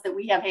using the ones that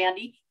we have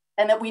handy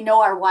and that we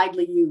know are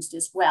widely used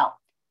as well.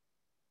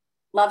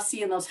 Love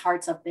seeing those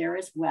hearts up there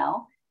as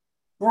well.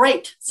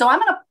 Great. So I'm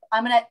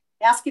gonna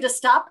ask you to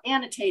stop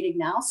annotating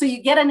now so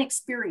you get an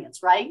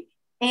experience, right?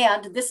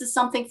 And this is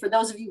something for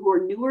those of you who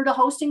are newer to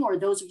hosting or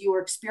those of you who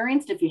are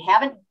experienced. If you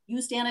haven't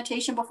used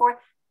annotation before,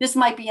 this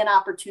might be an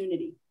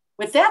opportunity.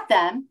 With that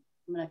then,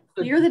 I'm gonna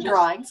clear the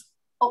drawings.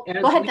 Oh,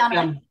 go ahead,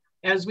 Donna.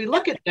 As we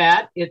look at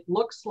that, it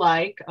looks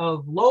like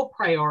of low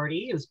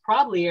priority is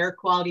probably air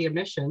quality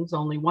emissions,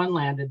 only one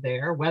landed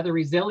there. Weather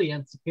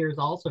resilience appears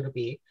also to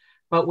be,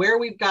 but where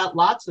we've got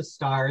lots of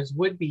stars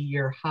would be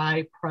your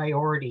high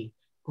priority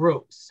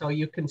groups. So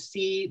you can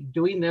see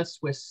doing this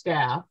with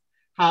staff,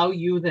 how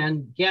you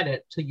then get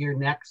it to your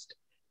next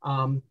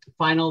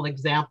final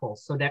example.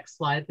 So next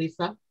slide,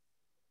 Lisa.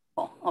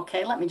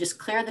 Okay, let me just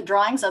clear the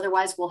drawings.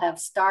 Otherwise we'll have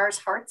stars,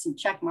 hearts, and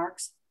check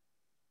marks.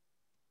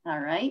 All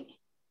right,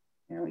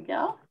 there we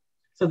go.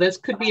 So this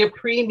could be a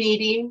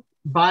pre-meeting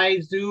by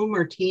Zoom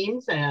or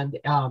Teams and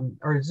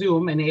or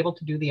Zoom and able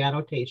to do the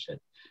annotation.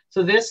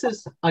 So this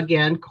is,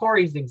 again,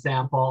 Corey's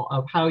example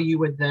of how you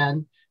would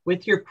then,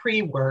 with your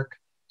pre-work,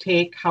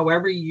 take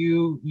however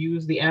you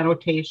use the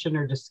annotation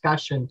or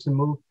discussion to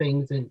move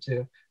things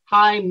into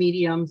high,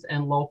 mediums,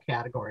 and low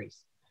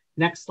categories.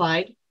 Next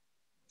slide.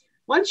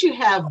 Once you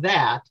have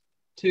that,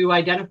 to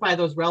identify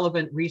those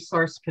relevant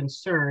resource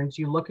concerns,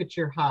 you look at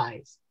your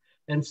highs.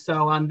 And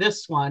so on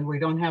this one, we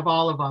don't have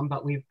all of them,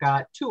 but we've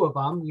got 2 of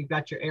them. You've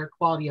got your air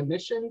quality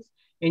emissions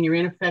and your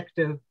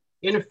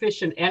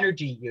inefficient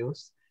energy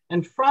use.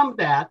 And from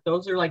that,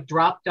 those are like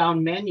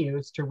drop-down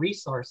menus to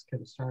resource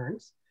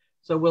concerns.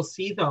 So we'll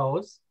see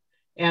those.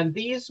 And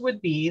these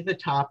would be the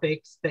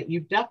topics that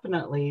you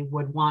definitely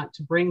would want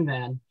to bring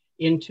then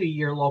into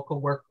your local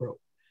work group.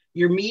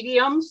 Your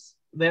mediums,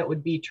 that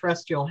would be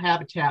terrestrial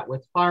habitat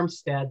with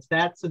farmsteads.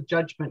 That's a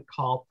judgment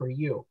call for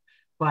you.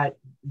 But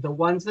the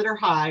ones that are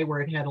high, where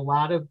it had a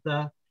lot of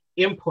the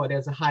input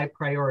as a high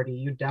priority,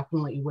 you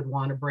definitely would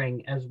want to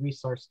bring as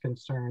resource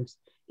concerns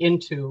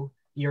into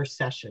your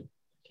session.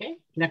 Okay,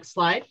 next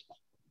slide.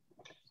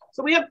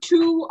 So we have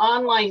 2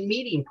 online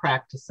meeting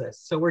practices.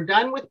 So we're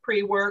done with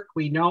pre-work.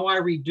 We know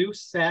our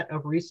reduced set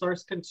of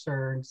resource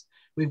concerns.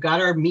 We've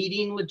got our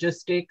meeting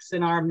logistics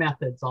and our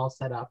methods all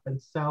set up.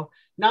 And so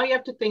now you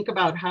have to think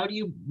about, how do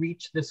you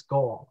reach this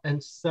goal?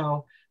 And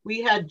so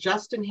we had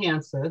Justin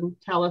Hansen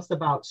tell us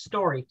about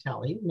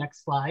storytelling.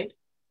 Next slide.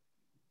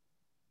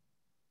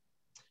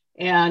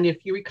 And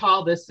if you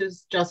recall, this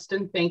is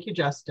Justin, thank you,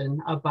 Justin,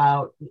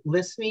 about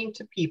listening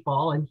to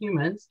people and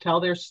humans tell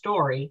their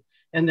story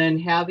and then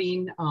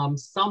having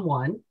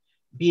someone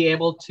be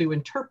able to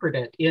interpret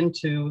it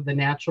into the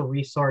natural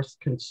resource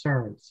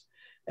concerns.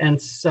 And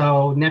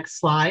so next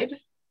slide.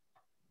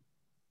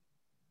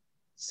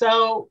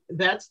 So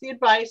that's the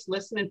advice,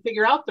 listen and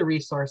figure out the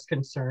resource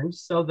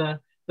concerns. So the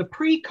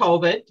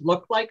pre-COVID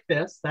looked like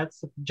this.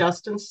 That's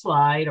Justin's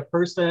slide, a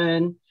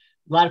person,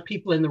 a lot of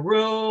people in the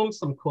room,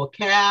 some cool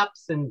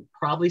caps and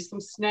probably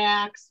some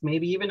snacks,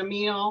 maybe even a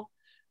meal.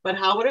 But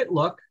how would it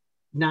look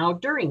now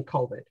during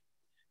COVID?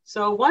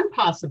 So one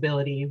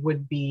possibility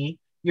would be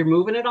you're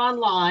moving it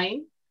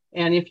online.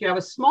 And if you have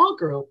a small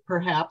group,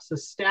 perhaps a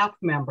staff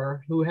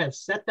member who has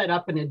set that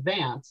up in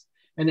advance,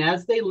 and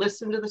as they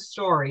listen to the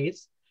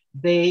stories,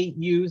 they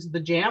use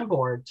the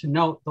Jamboard to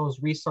note those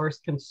resource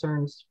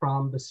concerns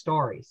from the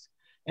stories.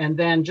 And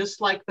then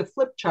just like the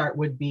flip chart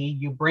would be,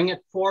 you bring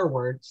it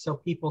forward so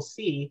people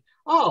see,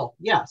 oh,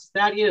 yes,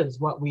 that is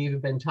what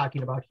we've been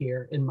talking about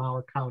here in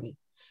Mower County.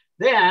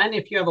 Then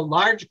if you have a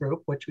large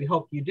group, which we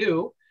hope you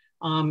do,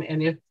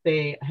 and if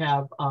they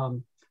have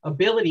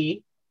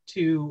ability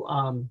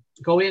to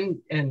go in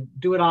and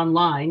do it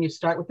online, you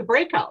start with the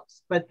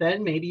breakouts, but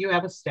then maybe you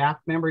have a staff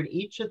member in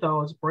each of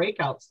those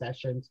breakout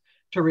sessions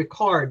to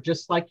record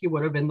just like you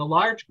would have in the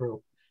large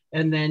group.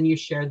 And then you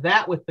share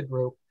that with the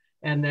group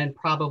and then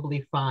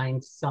probably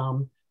find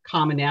some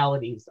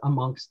commonalities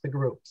amongst the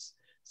groups.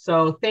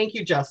 So thank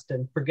you,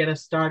 Justin, for getting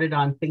us started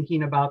on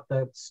thinking about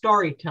the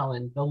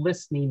storytelling, the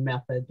listening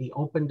method, the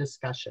open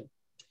discussion.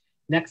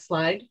 Next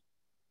slide.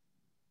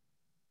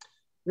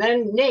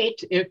 Then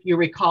Nate, if you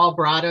recall,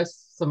 brought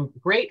us some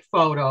great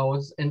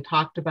photos and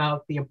talked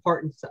about the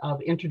importance of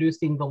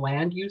introducing the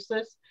land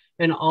uses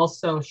and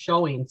also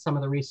showing some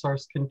of the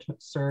resource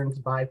concerns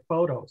by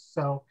photos.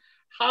 So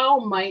how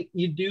might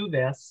you do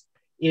this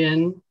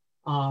in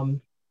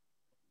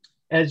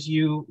as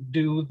you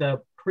do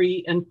the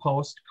pre and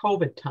post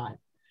COVID time?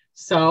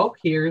 So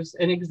here's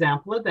an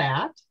example of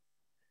that.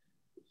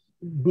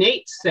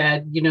 Nate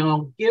said, you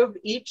know, give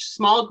each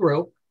small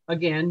group,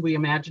 again, we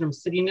imagine them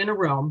sitting in a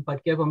room,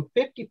 but give them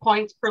 50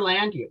 points per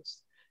land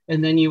use.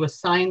 And then you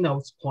assign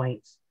those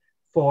points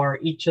for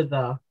each of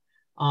the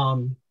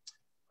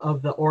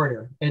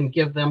order and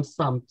give them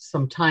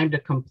some time to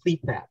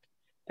complete that.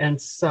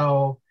 And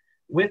so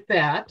with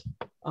that,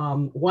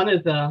 one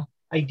of the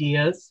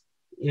ideas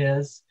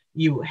is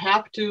you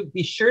have to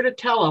be sure to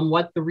tell them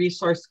what the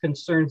resource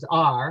concerns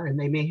are, and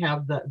they may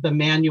have the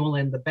manual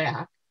in the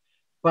back.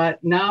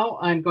 But now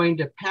I'm going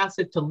to pass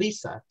it to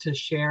Lisa to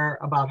share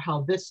about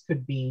how this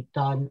could be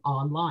done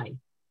online.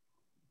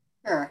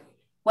 Sure.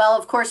 Well,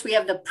 of course, we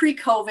have the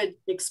pre-COVID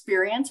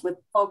experience with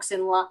folks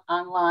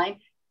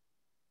online.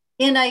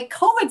 In a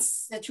COVID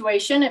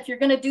situation, if you're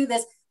going to do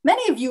this,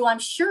 many of you, I'm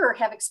sure,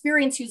 have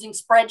experience using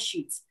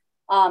spreadsheets.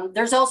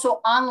 There's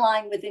also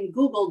online within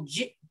Google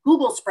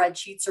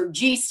spreadsheets, or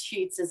G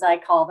Sheets as I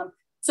call them.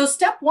 So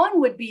step one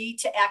would be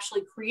to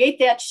actually create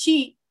that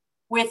sheet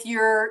with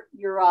your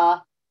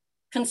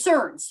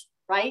concerns,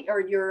 right? Or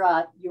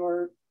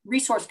your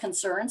resource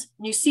concerns.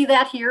 And you see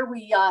that here,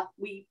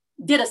 we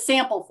did a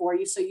sample for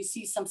you. So you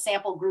see some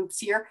sample groups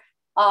here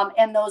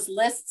and those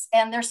lists,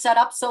 and they're set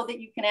up so that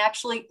you can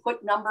actually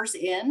put numbers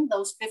in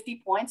those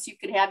 50 points. You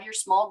could have your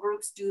small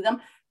groups do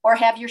them, or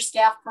have your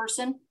staff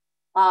person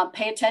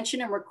pay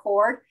attention and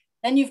record.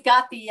 Then you've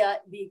got the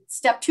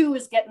step 2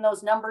 is getting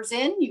those numbers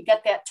in. You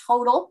get that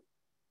total.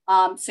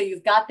 So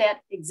you've got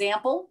that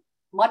example,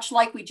 much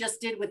like we just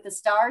did with the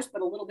stars,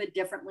 but a little bit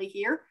differently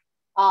here.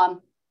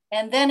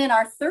 And then in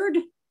our third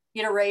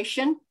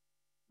iteration,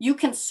 you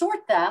can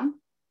sort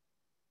them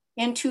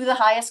into the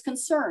highest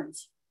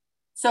concerns.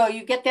 So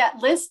you get that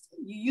list,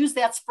 you use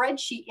that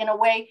spreadsheet in a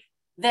way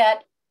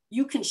that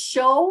you can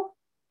show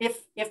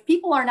if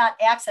people are not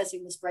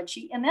accessing the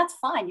spreadsheet, and that's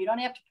fine. You don't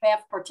have to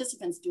have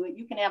participants do it.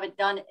 You can have it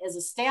done as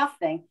a staff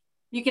thing.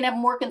 You can have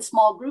them work in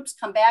small groups,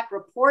 come back,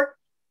 report,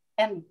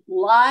 and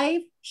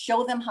live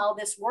show them how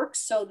this works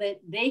so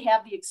that they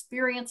have the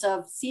experience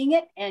of seeing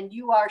it, and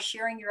you are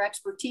sharing your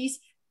expertise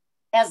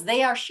as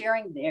they are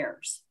sharing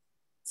theirs.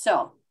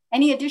 So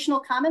any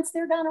additional comments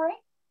there, Donna Ray?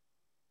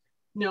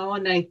 No,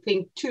 and I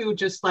think too,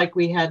 just like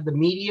we had the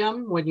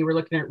medium, when you were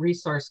looking at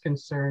resource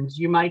concerns,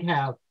 you might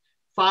have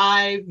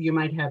 5, you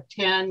might have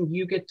 10,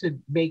 you get to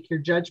make your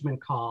judgment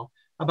call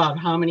about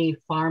how many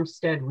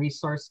farmstead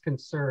resource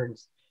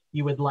concerns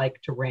you would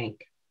like to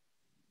rank.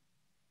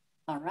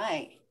 All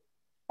right.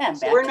 And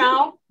so we're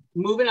now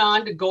moving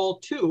on to goal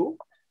 2,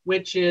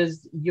 which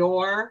is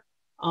your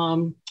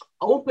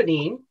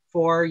opening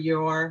for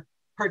your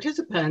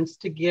participants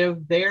to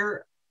give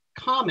their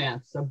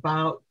comments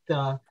about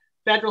the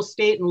federal,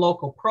 state, and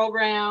local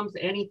programs,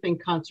 anything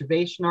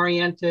conservation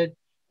oriented,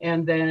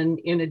 and then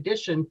in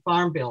addition,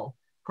 Farm Bill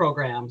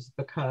programs,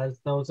 because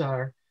those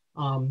are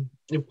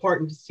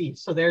important to see.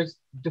 So there's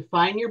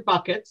define your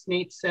buckets,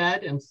 Nate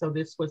said, and so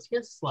this was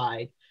his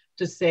slide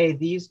to say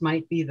these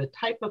might be the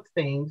type of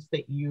things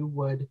that you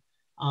would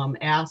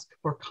ask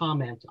for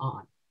comment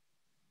on.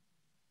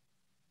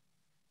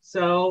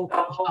 So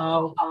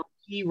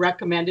he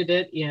recommended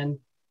it in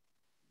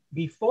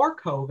before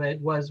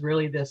COVID was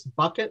really this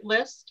bucket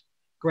list.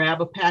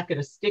 Grab a packet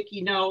of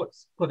sticky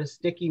notes, put a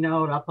sticky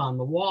note up on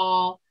the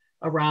wall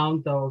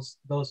around those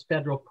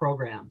federal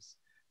programs.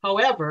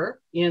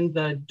 However,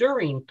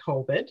 during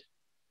COVID,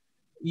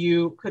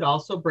 you could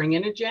also bring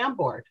in a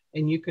Jamboard,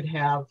 and you could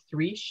have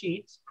 3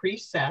 sheets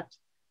preset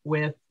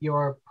with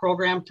your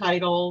program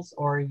titles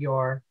or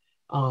your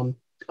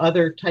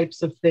other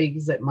types of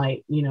things that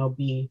might,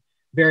 be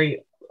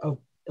very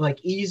like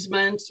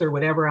easements or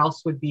whatever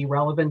else would be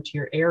relevant to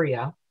your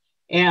area.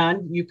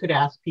 And you could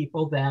ask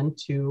people then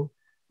to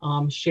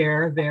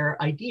share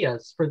their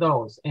ideas for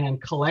those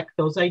and collect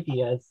those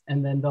ideas,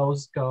 and then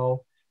those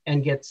go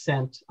and get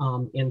sent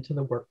into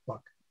the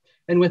workbook.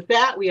 And with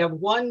that, we have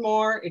one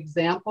more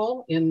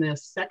example in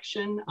this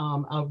section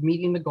of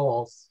meeting the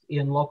goals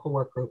in local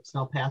work groups. And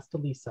I'll pass to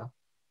Lisa.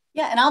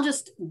 Yeah, and I'll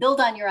just build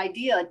on your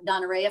idea,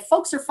 Donna Ray. If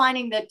folks are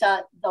finding that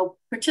the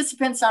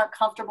participants aren't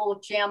comfortable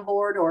with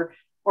Jamboard,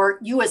 or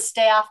you as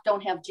staff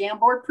don't have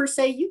Jamboard per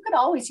se, you could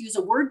always use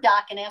a Word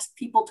doc and ask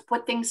people to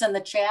put things in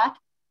the chat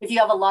if you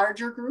have a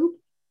larger group,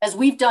 as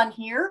we've done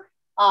here.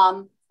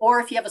 Or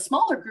if you have a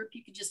smaller group,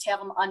 you could just have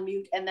them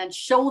unmute and then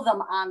show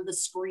them on the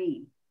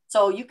screen.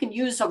 So you can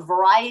use a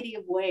variety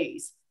of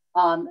ways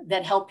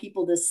that help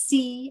people to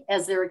see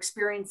as they're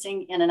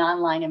experiencing in an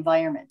online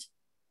environment.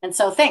 And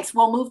so thanks.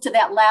 We'll move to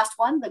that last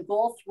one, the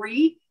goal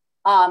 3,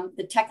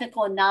 the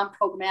technical and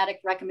non-programmatic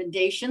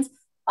recommendations.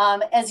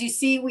 As you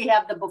see, we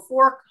have the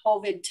before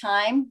COVID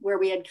time where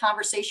we had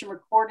conversation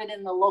recorded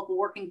in the local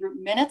working group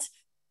minutes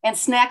and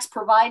snacks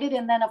provided.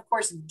 And then of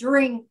course,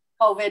 during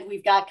COVID,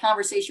 we've got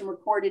conversation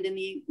recorded in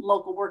the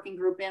local working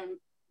group in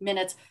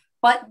minutes,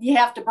 but you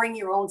have to bring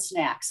your own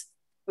snacks,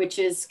 which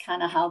is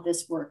kind of how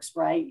this works,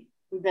 right?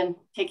 We've been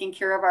taking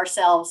care of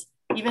ourselves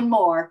even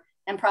more,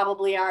 and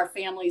probably our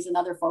families and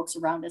other folks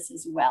around us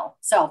as well.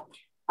 So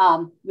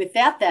with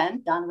that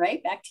then, Don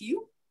Ray, back to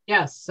you.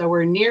 Yes, so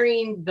we're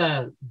nearing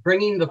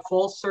bringing the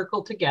full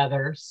circle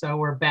together. So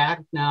we're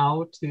back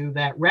now to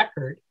that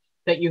record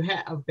that you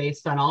have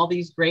based on all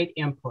these great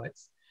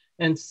inputs.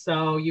 And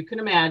so you can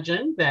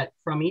imagine that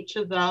from each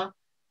of the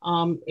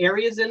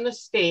areas in the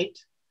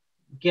state,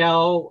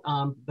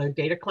 the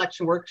data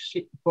collection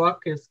workbook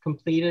is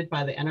completed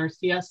by the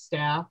NRCS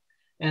staff,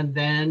 and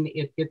then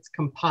it gets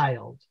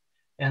compiled.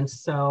 And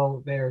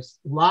so there's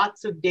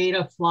lots of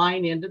data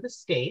flying into the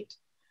state,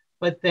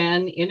 but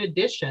then in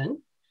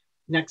addition,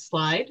 next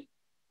slide,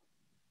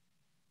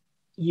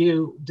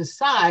 you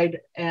decide,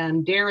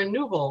 and Darren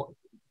Newell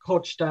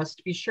coached us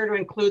to be sure to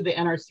include the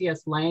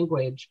NRCS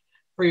language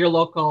for your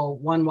local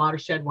One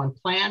Watershed, One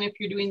Plan if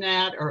you're doing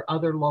that, or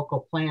other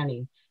local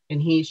planning.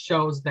 And he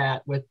shows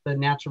that with the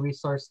natural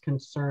resource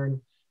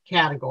concern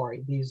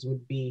category. These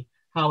would be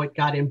how it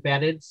got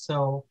embedded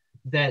so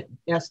that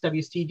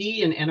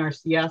SWCD and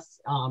NRCS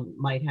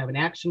might have an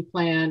action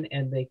plan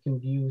and they can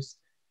use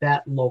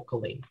that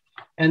locally.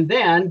 And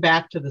then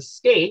back to the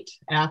state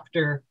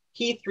after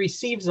Keith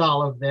receives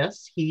all of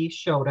this. He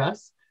showed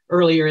us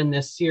earlier in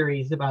this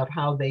series about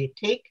how they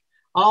take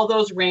all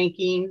those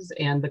rankings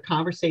and the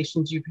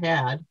conversations you've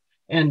had,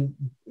 and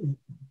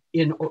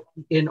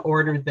in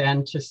order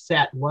then to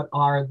set what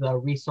are the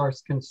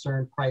resource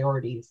concern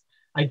priorities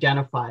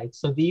identified.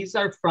 So these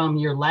are from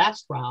your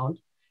last round,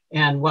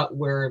 and what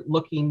we're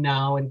looking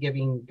now and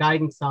giving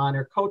guidance on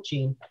or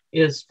coaching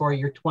is for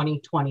your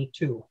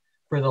 2022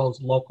 for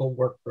those local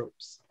work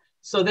groups.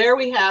 So there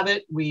we have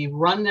it. We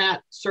run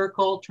that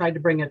circle, tried to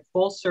bring it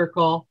full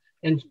circle,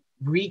 and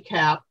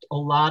recapped a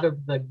lot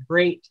of the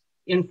great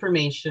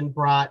information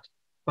brought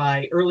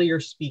by earlier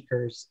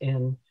speakers,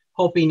 and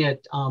hoping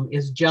it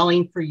is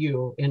gelling for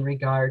you in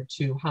regard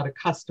to how to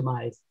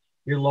customize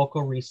your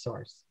local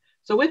resource.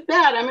 So with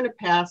that, I'm going to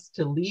pass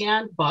to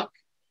Leanne Buck,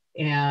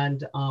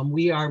 and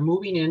we are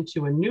moving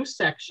into a new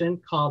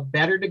section called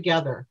Better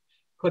Together,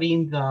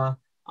 putting the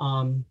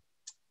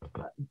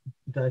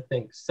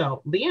things.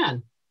 So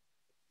Leanne.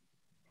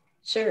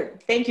 Sure.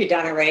 Thank you,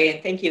 Donna Ray,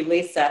 and thank you,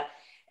 Lisa.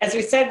 As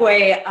we segue,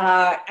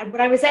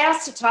 when I was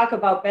asked to talk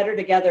about Better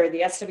Together,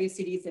 the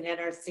SWCDs and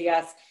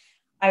NRCS,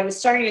 I was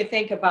starting to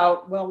think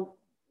about, well,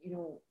 you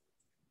know,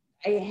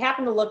 I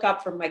happened to look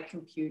up from my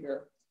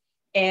computer,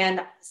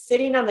 and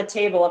sitting on the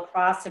table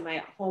across in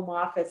my home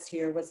office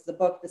here was the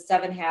book, The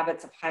 7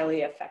 Habits of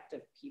Highly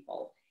Effective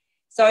People.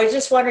 So I was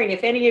just wondering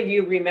if any of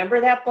you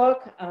remember that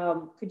book.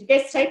 Could you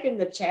guys type in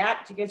the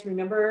chat? Do you guys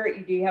remember,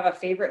 do you have a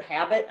favorite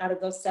habit out of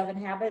those 7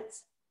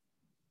 habits?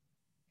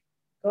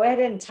 Go ahead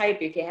and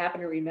type if you happen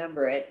to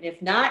remember it. And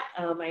if not,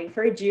 I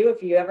encourage you,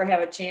 if you ever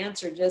have a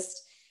chance or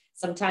just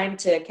some time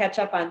to catch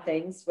up on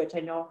things, which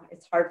I know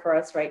it's hard for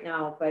us right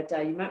now, but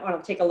you might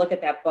want to take a look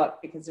at that book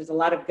because there's a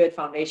lot of good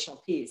foundational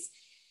piece.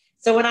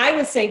 So when I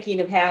was thinking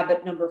of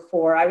habit number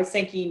 4, I was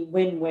thinking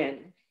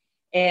win-win.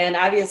 And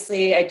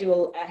obviously I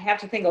have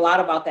to think a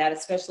lot about that,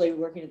 especially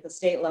working at the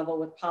state level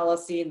with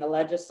policy and the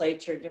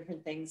legislature,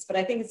 different things, but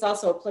I think it's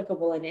also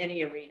applicable in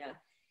any arena.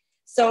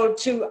 So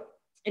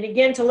and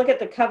again, to look at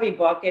the Covey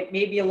book, it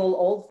may be a little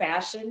old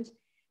fashioned,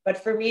 but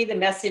for me, the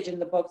message in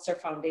the books are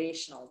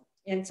foundational.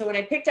 And so when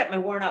I picked up my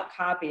worn out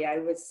copy, I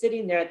was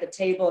sitting there at the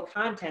table of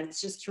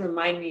contents just to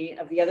remind me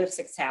of the other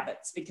 6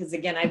 habits, because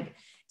again, I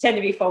tend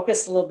to be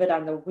focused a little bit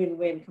on the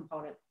win-win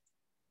component.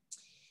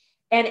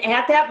 And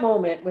at that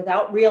moment,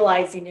 without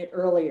realizing it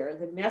earlier,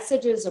 the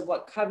messages of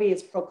what Covey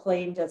has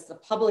proclaimed as the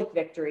public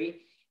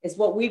victory is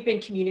what we've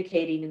been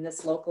communicating in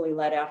this locally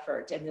led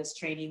effort in this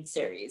training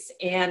series.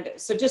 And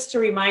so just to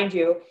remind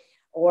you,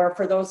 or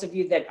for those of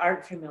you that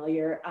aren't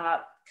familiar,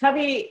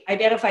 Covey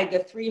identified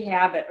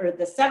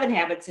the 7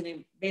 habits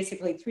in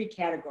basically 3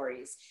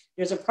 categories.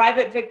 There's a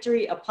private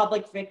victory, a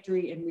public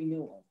victory, and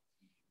renewal.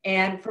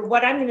 And for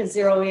what I'm going to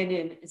zero in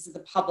is the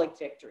public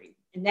victory.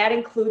 And that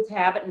includes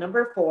habit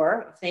number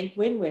 4, think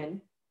win-win.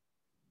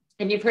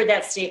 And you've heard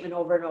that statement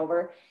over and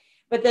over.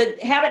 But the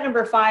habit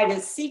number 5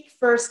 is seek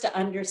first to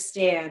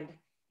understand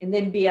and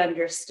then be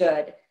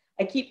understood.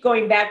 I keep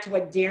going back to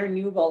what Darren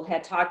Newell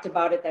had talked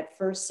about at that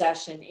first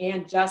session,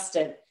 and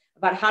Justin,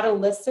 about how to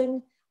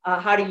listen,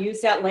 how to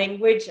use that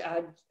language.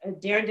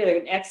 Darren did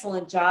an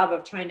excellent job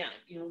of trying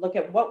to look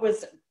at what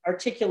was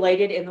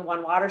articulated in the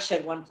One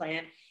Watershed, One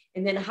Plan,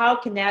 and then how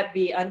can that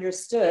be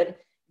understood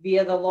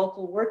via the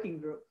local working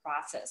group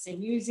process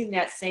and using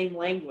that same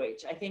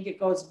language. I think it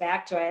goes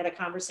back to, I had a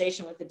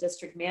conversation with the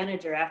district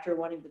manager after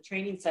one of the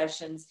training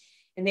sessions,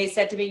 and they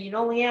said to me,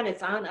 Leanne,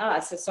 it's on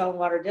us as soil and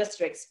water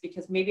districts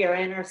because maybe our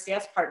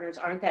NRCS partners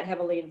aren't that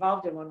heavily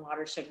involved in One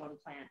Watershed, One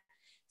Plan.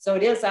 So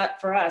it is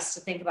up for us to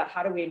think about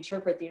how do we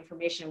interpret the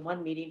information in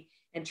one meeting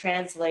and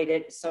translate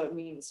it so it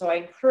means. So I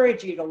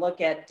encourage you to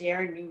look at,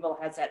 Darren Newell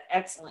has that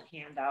excellent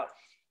handout.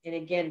 And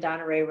again,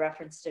 Donna Ray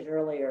referenced it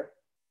earlier.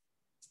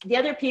 The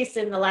other piece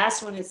in the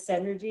last one is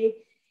synergy.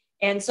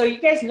 And so you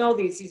guys know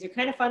these are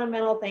kind of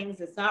fundamental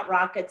things. It's not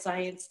rocket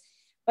science.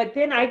 But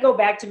then I go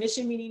back to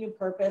mission, meaning, and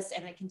purpose,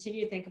 and I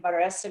continue to think about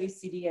our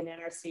SWCD and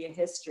NRCS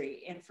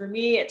history. And for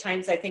me, at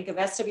times I think of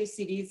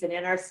SWCDs and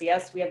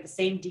NRCS, we have the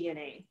same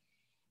DNA.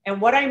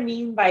 And what I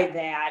mean by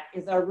that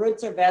is our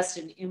roots are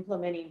vested in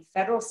implementing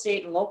federal,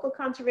 state, and local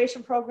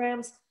conservation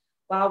programs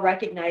while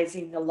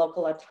recognizing the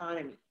local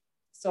autonomy.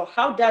 So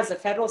how does a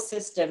federal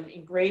system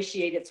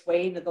ingratiate its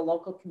way into the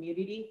local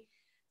community?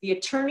 The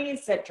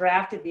attorneys that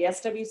drafted the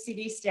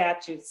SWCD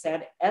statute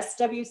said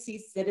SWC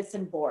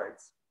citizen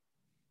boards.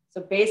 So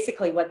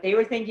basically what they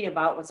were thinking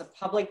about was a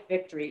public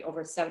victory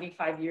over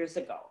 75 years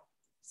ago.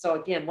 So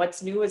again,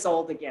 what's new is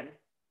old again.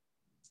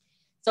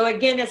 So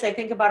again, as I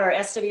think about our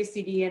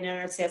SWCD and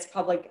NRCS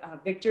public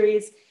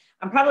victories,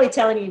 I'm probably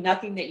telling you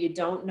nothing that you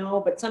don't know,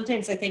 but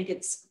sometimes I think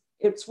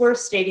it's worth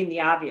stating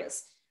the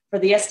obvious. For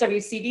the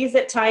SWCDs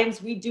at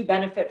times, we do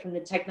benefit from the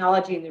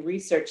technology and the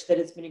research that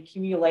has been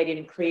accumulated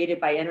and created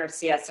by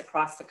NRCS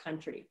across the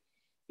country.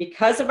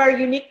 Because of our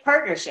unique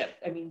partnership,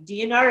 I mean,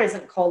 DNR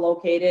isn't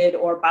co-located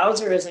or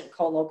Bowser isn't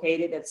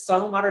co-located, it's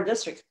Soil and Water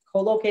District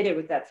co-located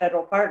with that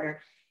federal partner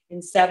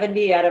in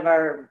 70 out of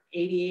our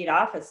 88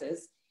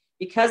 offices.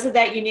 Because of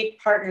that unique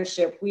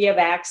partnership, we have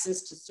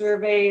access to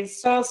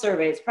surveys, soil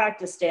surveys,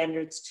 practice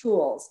standards,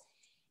 tools.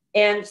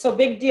 And so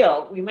big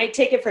deal. We might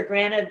take it for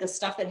granted, the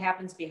stuff that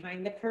happens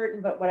behind the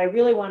curtain, but what I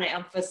really want to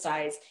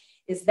emphasize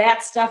is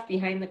that stuff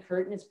behind the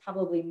curtain is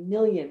probably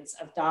millions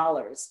of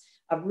dollars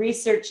of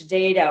research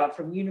data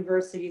from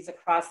universities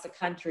across the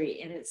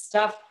country. And it's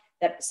stuff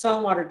that soil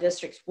and water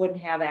districts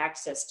wouldn't have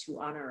access to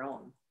on our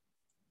own.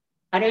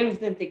 I don't even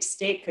think the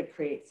state could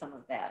create some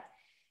of that.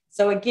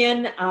 So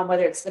again,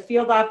 whether it's the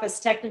field office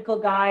technical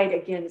guide,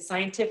 again,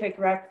 scientific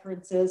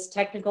references,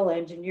 technical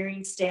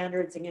engineering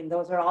standards, again,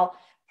 those are all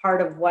part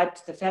of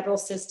what the federal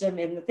system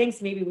and the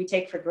things maybe we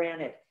take for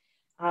granted.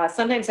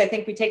 Sometimes I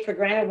think we take for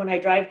granted when I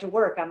drive to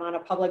work, I'm on a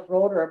public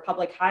road or a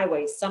public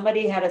highway.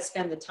 Somebody had to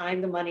spend the time,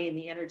 the money, and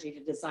the energy to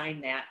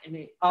design that. And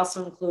it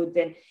also include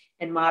then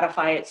and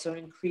modify it so it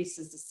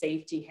increases the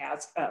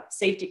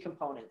safety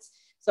components.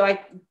 So I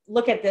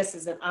look at this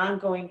as an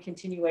ongoing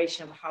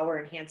continuation of how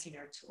we're enhancing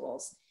our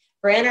tools.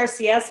 For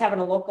NRCS, having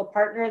a local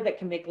partner that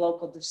can make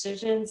local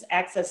decisions,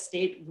 access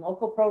state and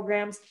local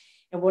programs,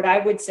 and what I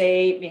would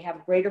say may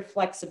have greater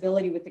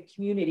flexibility with the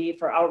community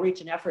for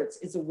outreach and efforts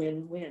is a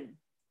win-win.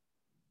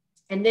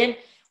 And then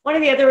one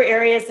of the other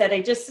areas that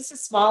this is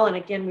small, and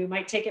again, we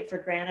might take it for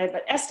granted,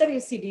 but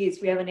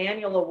SWCDs, we have an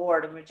annual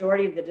award. A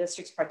majority of the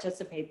districts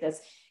participate this,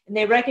 and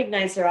they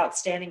recognize their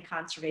outstanding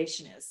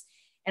conservationists.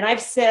 And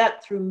I've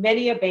sat through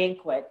many a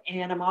banquet,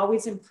 and I'm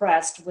always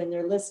impressed when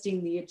they're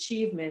listing the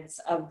achievements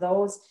of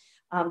those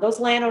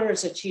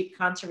landowners achieved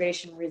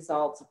conservation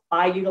results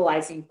by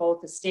utilizing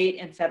both the state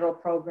and federal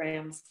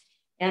programs.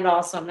 And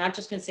also, I'm not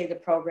just going to say the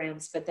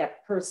programs, but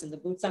that person, the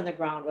boots on the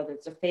ground, whether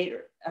it's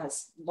a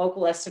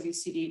local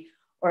SWCD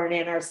or an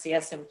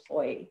NRCS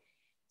employee.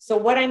 So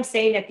what I'm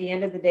saying at the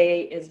end of the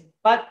day is,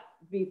 but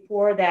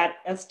before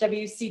that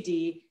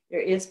SWCD, there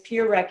is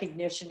peer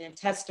recognition and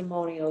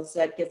testimonials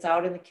that gets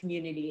out in the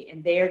community,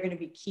 and they are going to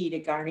be key to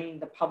garnering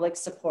the public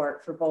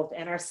support for both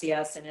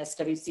NRCS and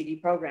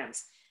SWCD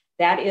programs.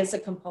 That is a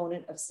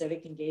component of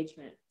civic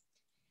engagement.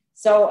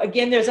 So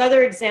again, there's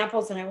other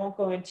examples and I won't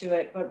go into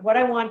it, but what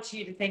I want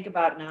you to think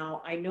about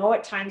now, I know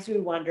at times we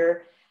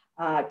wonder,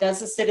 does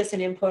the citizen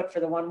input for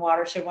the One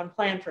Watershed, One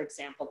Plan, for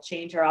example,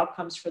 change our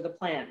outcomes for the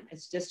plan?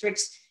 As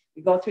districts,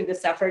 we go through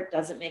this effort,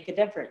 does it make a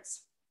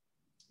difference?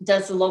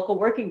 Does the local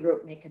working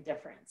group make a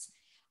difference?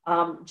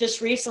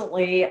 Just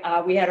recently,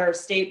 we had our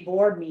state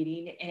board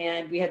meeting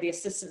and we had the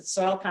assistant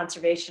soil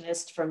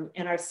conservationist from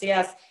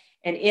NRCS,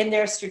 and in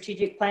their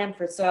strategic plan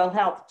for soil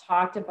health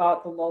talked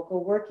about the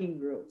local working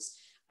groups.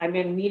 I'm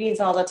in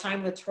meetings all the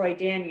time with Troy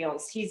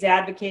Daniels. He's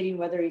advocating,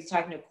 whether he's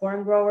talking to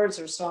corn growers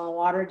or soil and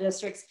water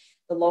districts,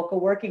 the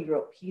local working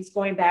group. He's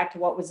going back to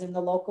what was in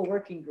the local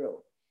working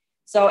group.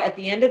 So at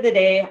the end of the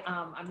day,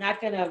 I'm not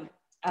going to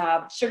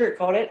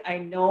sugarcoat it. I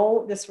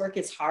know this work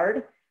is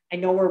hard. I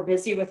know we're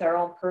busy with our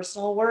own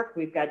personal work.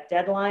 We've got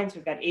deadlines,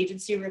 we've got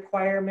agency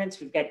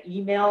requirements, we've got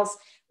emails,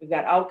 we've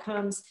got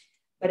outcomes.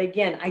 But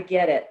again, I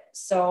get it.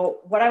 So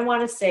what I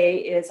want to say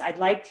is I'd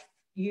like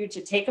you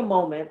to take a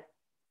moment,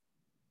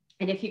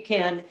 and if you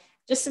can,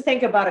 just to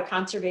think about a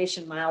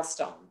conservation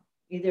milestone.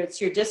 Either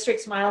it's your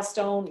district's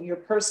milestone, your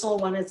personal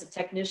one as a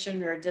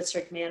technician or a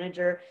district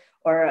manager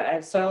or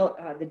a soil,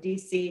 the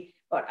DC.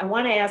 But I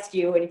want to ask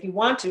you, and if you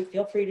want to,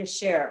 feel free to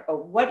share,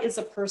 but what is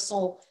a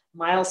personal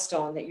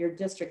milestone that your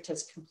district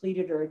has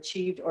completed or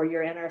achieved, or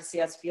your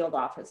NRCS field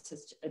office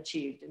has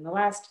achieved in the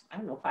last, I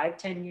don't know,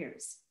 5-10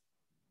 years?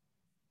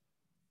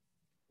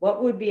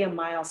 What would be a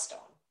milestone?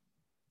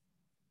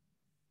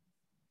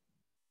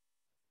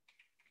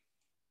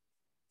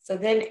 So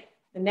then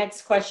the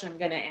next question I'm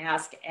going to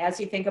ask, as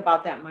you think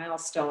about that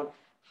milestone,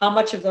 how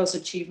much of those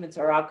achievements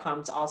or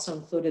outcomes also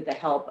included the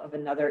help of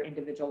another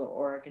individual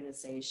or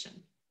organization?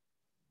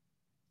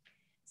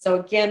 So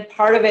again,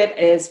 part of it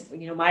is,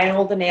 my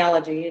old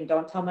analogy, and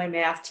don't tell my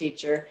math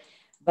teacher,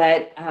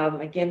 but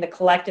again, the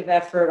collective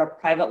effort of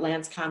private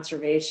lands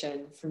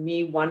conservation, for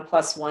me, 1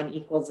 +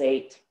 1 =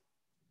 8.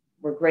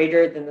 We're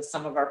greater than the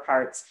sum of our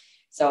parts.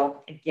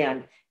 So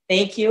again,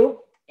 thank you.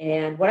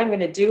 And what I'm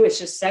going to do is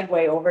just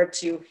segue over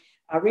to,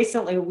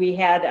 recently we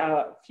had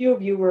a few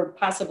of you were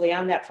possibly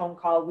on that phone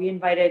call. We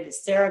invited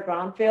Sarah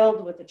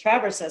Groundfield with the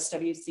Traverse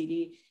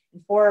SWCD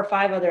and 4 or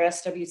 5 other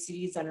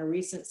SWCDs on a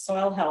recent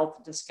soil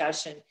health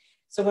discussion.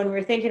 So when we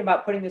were thinking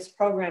about putting this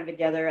program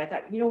together, I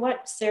thought, you know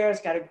what, Sarah's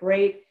got a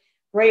great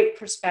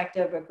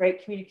perspective, a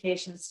great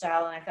communication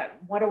style. And I thought,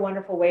 what a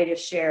wonderful way to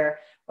share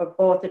what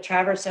both the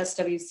Traverse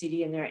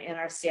SWCD and their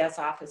NRCS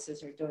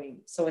offices are doing.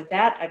 So with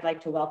that, I'd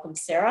like to welcome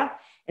Sarah.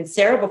 And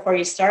Sarah, before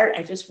you start,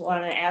 I just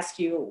want to ask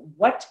you,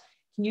 what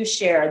can you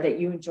share that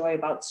you enjoy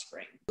about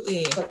spring?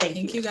 So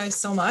thank you guys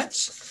so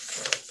much.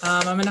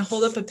 I'm going to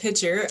hold up a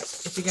picture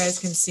if you guys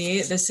can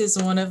see. This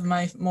is one of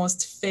my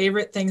most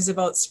favorite things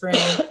about spring,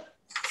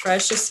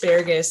 fresh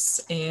asparagus.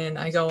 And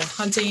I go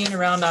hunting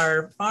around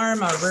our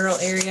farm, our rural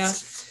area.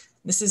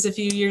 This is a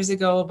few years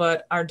ago,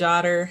 but our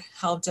daughter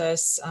helped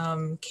us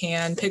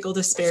can pickled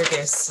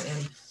asparagus.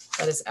 And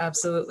that is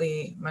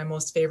absolutely my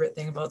most favorite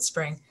thing about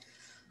spring.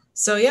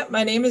 So yeah,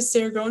 my name is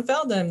Sarah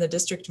Gronfeld. I'm the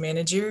district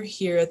manager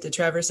here at the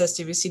Traverse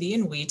SWCD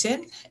in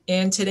Wheaton.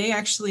 And today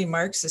actually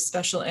marks a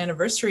special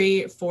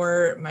anniversary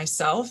for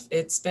myself.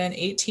 It's been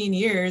 18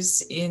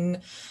 years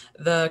in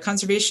the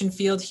conservation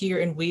field here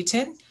in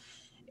Wheaton.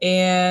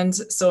 And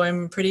so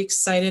I'm pretty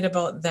excited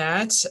about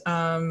that.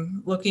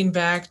 Looking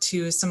back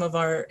to some of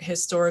our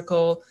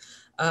historical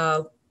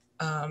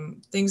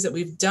things that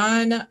we've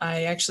done,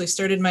 I actually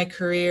started my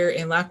career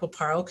in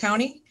Lac-Qui-Parle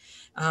County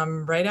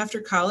right after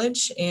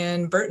college,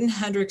 and Burton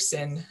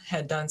Hendrickson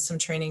had done some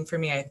training for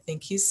me. I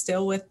think he's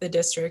still with the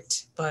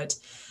district, but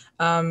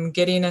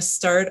getting a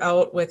start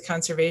out with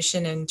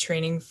conservation and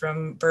training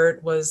from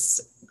Bert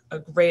was a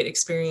great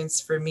experience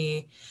for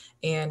me,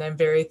 and I'm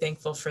very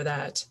thankful for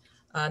that.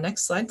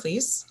 Next slide,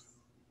 please.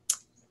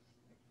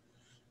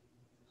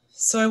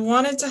 So I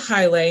wanted to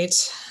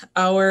highlight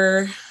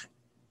our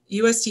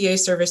USDA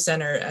Service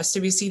Center,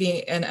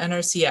 SWCD and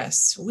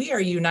NRCS. We are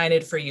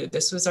united for you.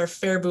 This was our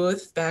fair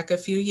booth back a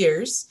few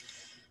years,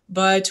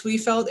 but we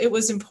felt it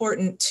was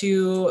important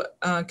to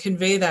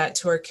convey that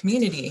to our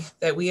community,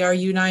 that we are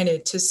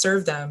united to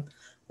serve them.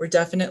 We're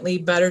definitely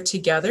better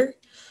together.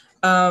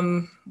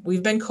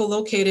 We've been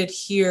co-located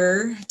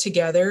here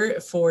together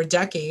for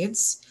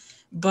decades.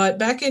 But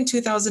back in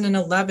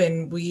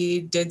 2011, we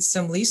did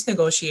some lease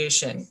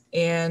negotiation,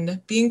 and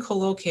being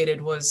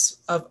co-located was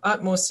of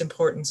utmost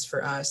importance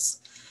for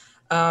us.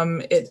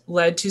 It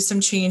led to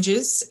some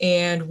changes,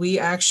 and we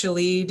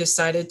actually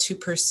decided to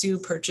pursue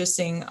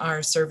purchasing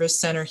our service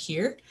center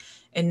here,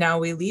 and now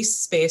we lease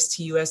space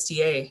to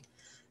USDA.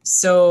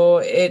 So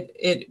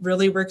it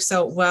really works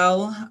out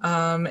well,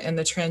 and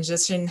the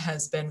transition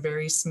has been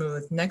very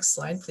smooth. Next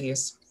slide,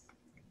 please.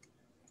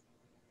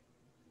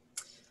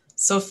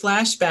 So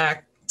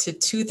flashback to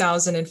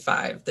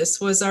 2005. This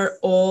was our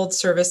old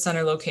service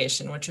center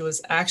location, which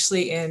was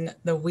actually in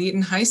the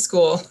Wheaton High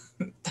School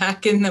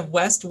back in the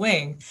West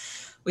Wing.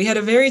 We had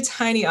a very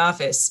tiny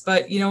office,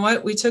 but you know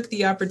what? We took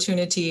the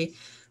opportunity.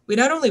 We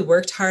not only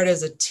worked hard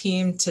as a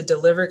team to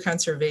deliver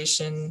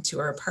conservation to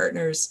our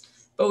partners,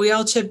 but we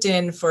all chipped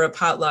in for a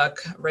potluck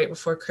right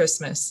before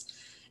Christmas.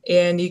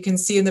 And you can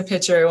see in the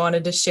picture I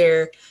wanted to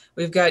share,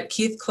 we've got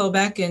Keith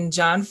Klobeck and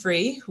John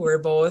Free, who were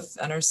both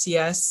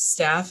NRCS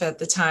staff at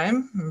the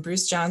time, and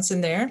Bruce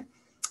Johnson there.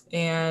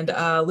 And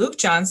Luke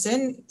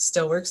Johnson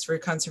still works for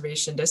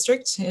Conservation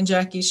District, and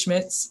Jackie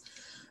Schmitz.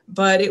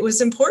 But it was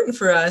important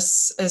for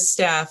us as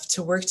staff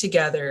to work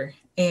together,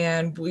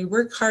 and we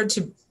work hard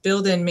to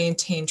build and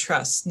maintain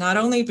trust, not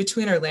only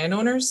between our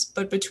landowners,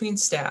 but between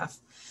staff.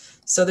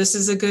 So this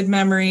is a good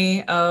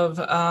memory of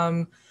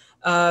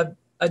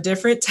a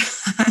different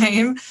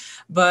time,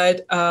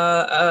 but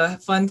a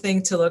fun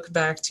thing to look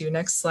back to.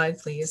 Next slide,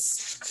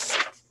 please.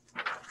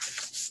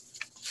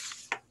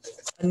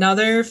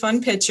 Another fun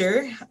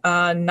picture,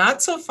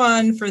 not so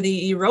fun for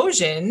the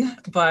erosion,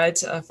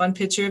 but a fun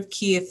picture of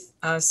Keith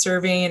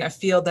surveying a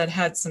field that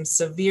had some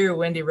severe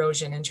wind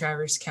erosion in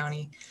Traverse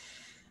County.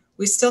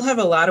 We still have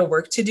a lot of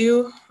work to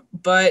do,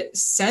 but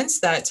since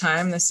that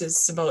time, this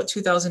is about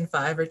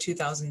 2005 or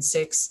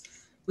 2006,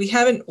 we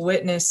haven't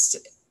witnessed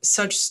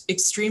such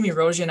extreme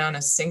erosion on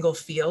a single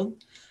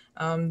field.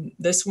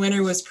 This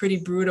winter was pretty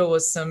brutal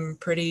with some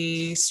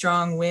pretty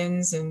strong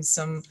winds and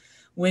some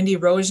wind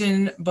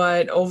erosion,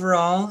 but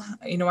overall,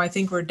 you know, I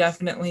think we're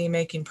definitely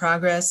making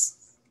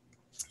progress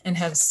and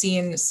have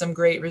seen some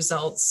great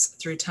results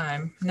through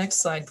time. Next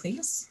slide,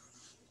 please.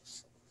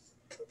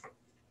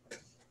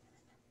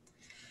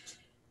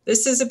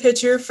 This is a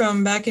picture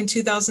from back in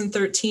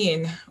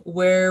 2013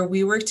 where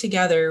we worked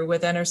together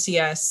with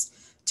NRCS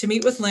to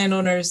meet with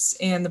landowners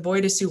and the Bois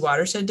de Sioux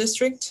Watershed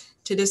District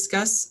to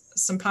discuss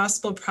some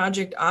possible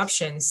project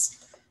options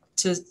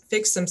to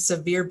fix some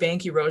severe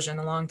bank erosion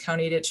along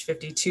County Ditch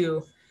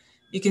 52.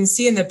 You can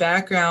see in the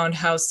background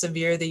how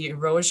severe the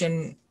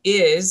erosion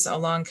is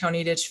along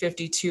County Ditch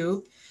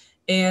 52.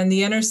 And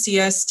the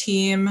NRCS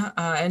team,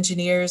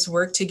 engineers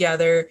work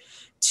together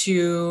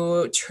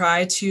to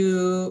try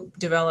to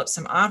develop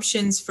some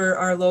options for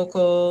our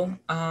local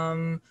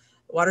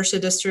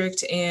watershed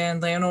district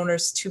and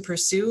landowners to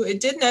pursue. It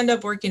didn't end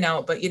up working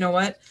out, but you know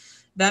what?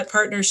 That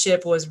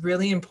partnership was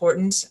really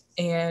important,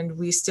 and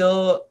we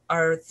still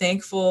are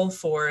thankful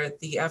for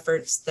the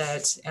efforts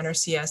that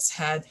NRCS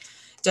had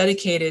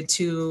dedicated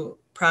to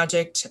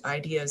project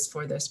ideas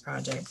for this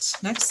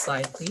project. Next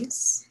slide,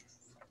 please.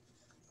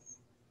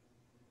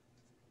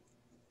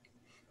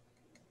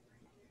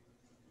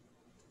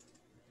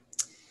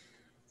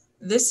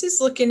 This is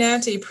looking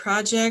at a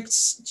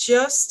project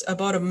just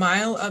about a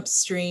mile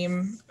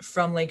upstream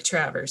from Lake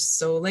Traverse.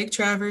 So Lake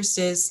Traverse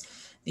is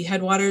the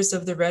headwaters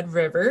of the Red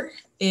River,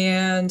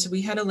 and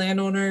we had a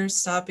landowner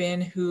stop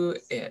in who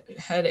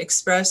had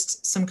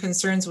expressed some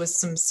concerns with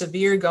some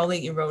severe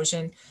gully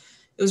erosion.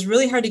 It was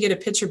really hard to get a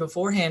picture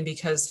beforehand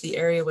because the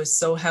area was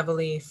so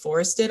heavily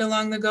forested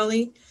along the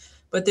gully,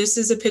 but this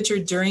is a picture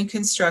during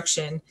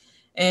construction.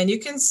 And you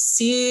can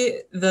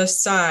see the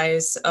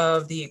size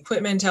of the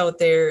equipment out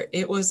there.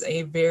 It was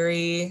a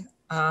very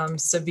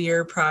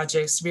severe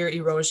project, severe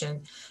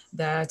erosion.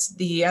 that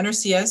the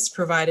NRCS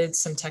provided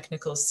some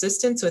technical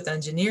assistance with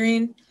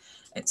engineering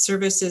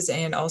services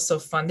and also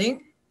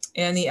funding.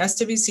 And the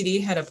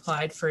SWCD had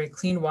applied for a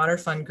Clean Water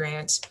Fund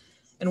grant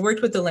and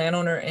worked with the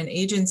landowner and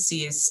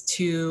agencies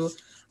to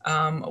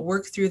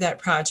work through that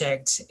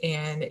project.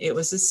 And it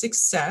was a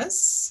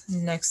success.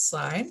 Next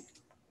slide.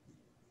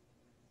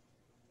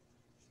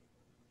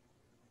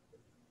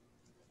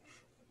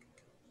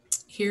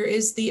 Here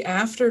is the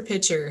after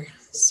picture.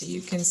 So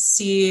you can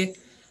see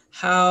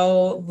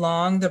how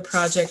long the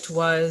project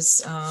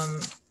was.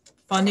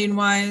 Funding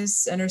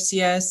wise,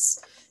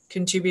 NRCS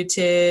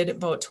contributed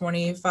about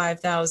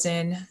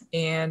 25,000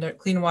 and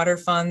Clean Water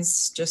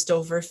Funds just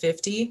over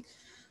 50.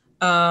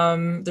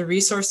 The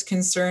resource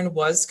concern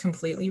was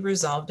completely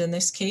resolved in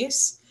this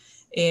case,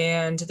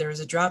 and there was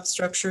a drop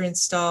structure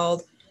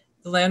installed.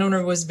 The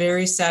landowner was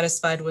very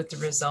satisfied with the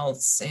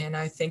results, and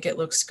I think it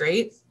looks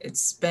great.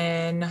 It's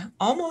been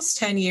almost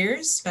 10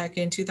 years, back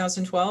in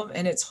 2012,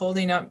 and it's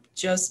holding up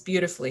just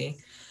beautifully.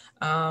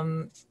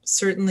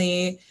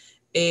 Certainly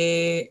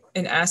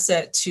an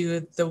asset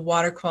to the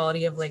water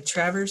quality of Lake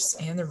Traverse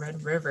and the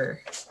Red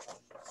River.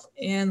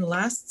 And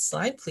last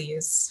slide,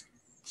 please.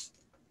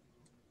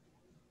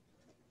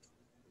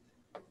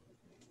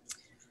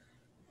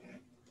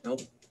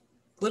 Nope,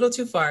 a little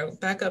too far.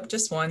 Back up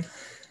just one.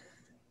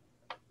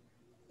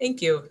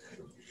 Thank you.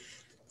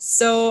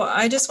 So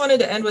I just wanted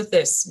to end with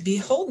this.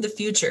 Behold the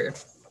future.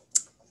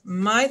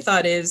 My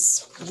thought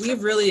is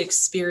we've really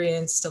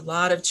experienced a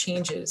lot of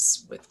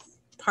changes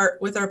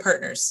with our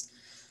partners.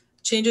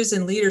 Changes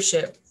in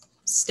leadership,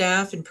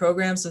 staff, and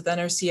programs with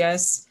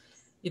NRCS.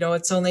 You know,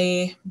 it's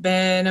only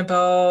been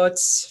about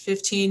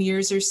 15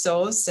 years or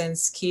so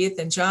since Keith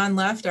and John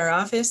left our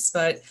office,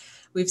 but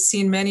we've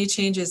seen many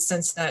changes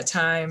since that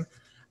time.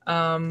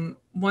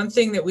 One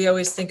thing that we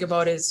always think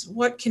about is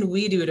what can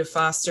we do to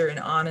foster an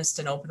honest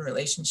and open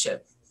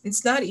relationship?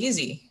 It's not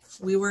easy.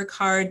 We work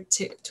hard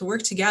to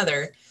work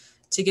together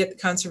to get the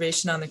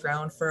conservation on the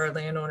ground for our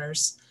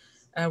landowners.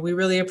 We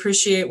really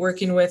appreciate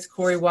working with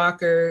Corey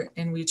Walker,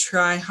 and we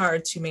try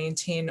hard to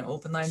maintain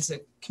open lines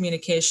of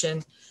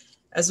communication.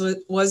 As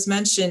was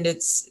mentioned,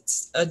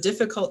 it's a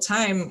difficult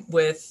time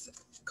with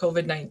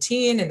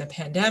COVID-19 and the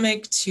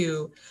pandemic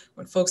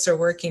when folks are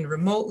working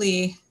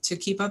remotely to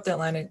keep up that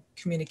line of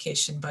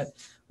communication, but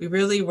we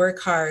really work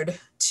hard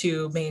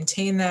to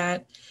maintain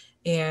that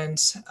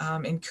and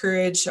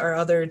encourage our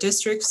other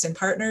districts and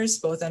partners,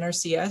 both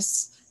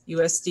NRCS,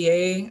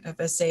 USDA,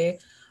 FSA,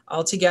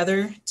 all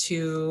together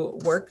to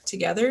work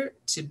together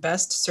to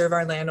best serve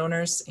our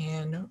landowners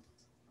and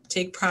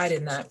take pride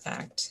in that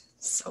fact.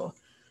 So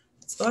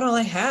that's about all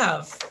I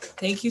have.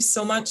 Thank you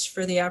so much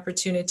for the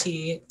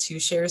opportunity to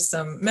share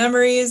some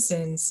memories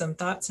and some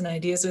thoughts and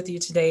ideas with you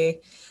today.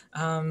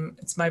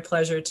 It's my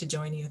pleasure to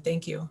join you.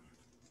 Thank you.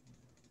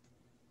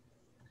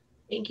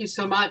 Thank you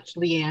so much,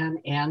 Leanne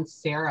and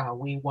Sarah.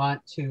 We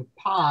want to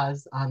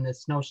pause on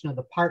this notion of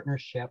the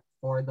partnership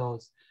for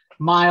those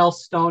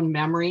milestone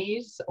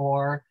memories,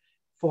 or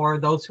for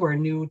those who are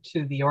new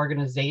to the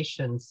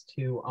organizations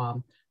to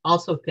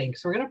also think.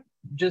 So we're going to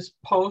just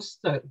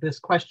post this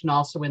question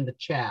also in the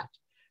chat,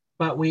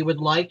 but we would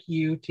like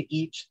you to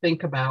each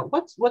think about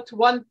what's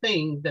one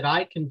thing that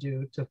I can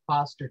do to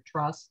foster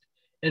trust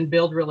and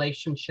build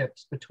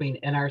relationships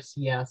between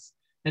NRCS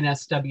and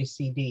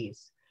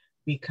SWCDs.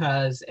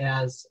 Because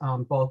as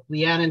both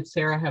Leanne and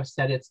Sarah have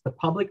said, it's the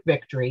public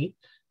victory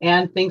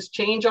and things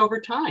change over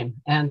time.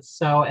 And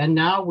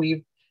now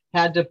we've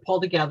had to pull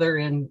together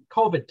in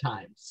COVID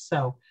times.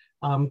 So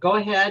go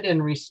ahead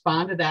and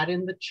respond to that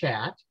in the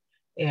chat,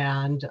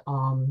 and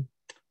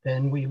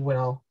then we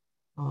will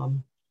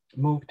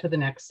move to the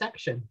next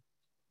section.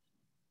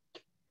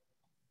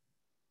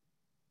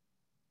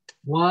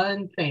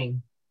 One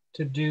thing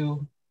to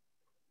do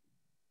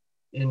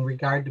in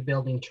regard to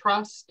building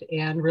trust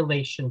and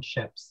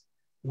relationships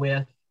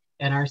with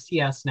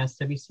NRCS and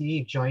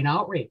SWCD, joint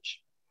outreach.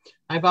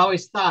 I've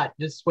always thought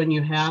just when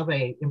you have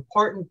an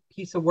important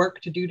piece of work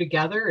to do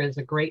together is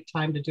a great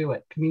time to do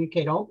it.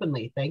 Communicate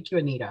openly. Thank you,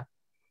 Anita.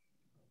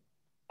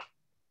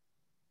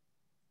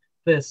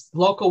 This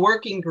local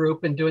working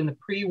group and doing the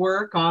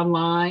pre-work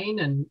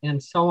online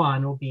and so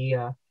on will be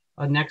a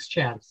next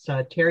chance.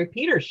 Terry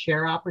Peters,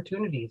 share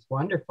opportunities.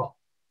 Wonderful.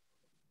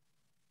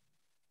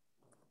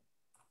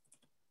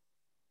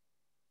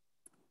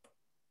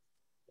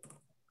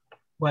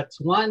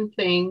 What's one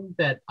thing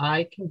that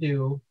I can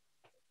do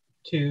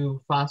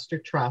to foster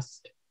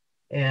trust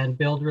and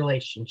build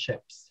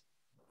relationships?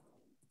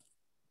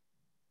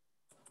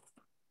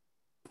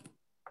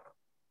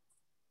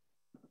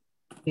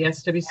 The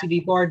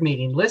SWCD board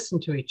meeting, listen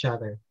to each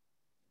other.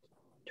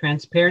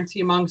 Transparency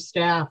among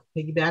staff,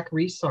 piggyback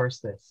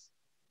resources.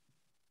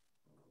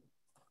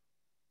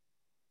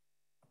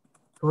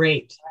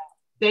 Great.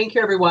 Thank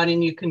you, everyone.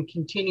 And you can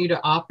continue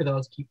to offer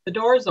those. Keep the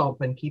doors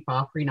open, keep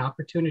offering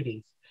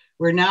opportunities.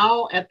 We're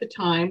now at the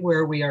time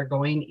where we are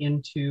going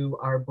into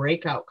our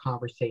breakout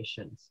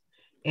conversations.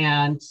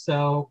 And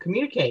so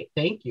communicate,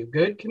 thank you,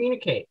 good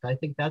communicate. I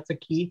think that's a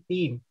key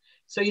theme.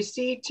 So you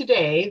see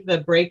today, the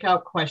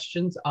breakout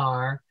questions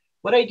are,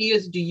 what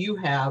ideas do you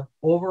have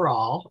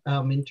overall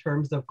in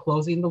terms of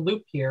closing the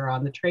loop here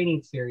on the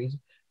training series?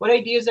 What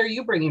ideas are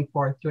you bringing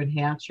forth to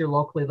enhance your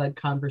locally led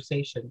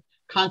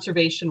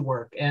conservation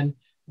work? And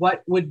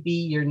what would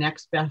be your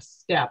next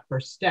best step or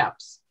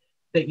steps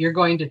that you're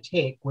going to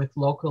take with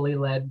locally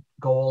led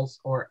goals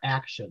or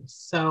actions?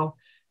 So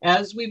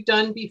as we've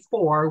done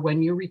before,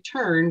 when you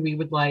return, we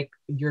would like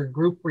your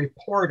group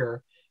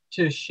reporter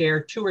to share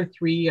 2 or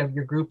 3 of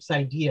your group's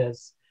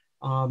ideas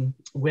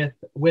with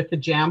the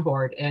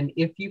Jamboard. And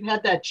if you've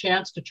had that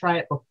chance to try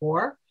it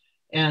before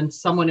and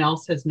someone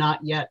else has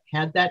not yet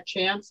had that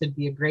chance, it'd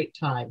be a great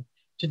time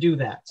to do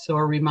that. So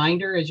a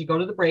reminder, as you go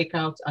to the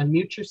breakouts,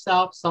 unmute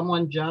yourself,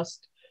 someone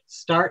just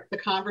start the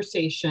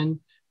conversation.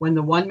 When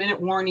the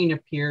 1-minute warning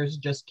appears,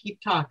 just keep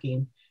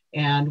talking,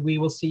 and we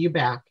will see you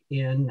back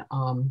in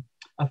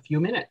a few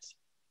minutes.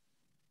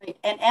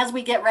 And as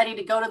we get ready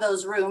to go to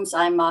those rooms,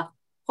 I'm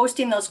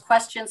posting those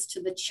questions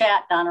to the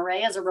chat, Donna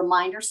Ray, as a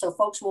reminder, so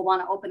folks will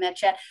want to open that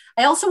chat.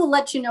 I also will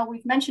let you know,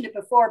 we've mentioned it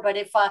before, but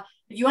if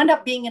you end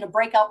up being in a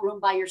breakout room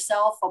by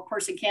yourself, a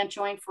person can't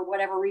join for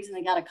whatever reason,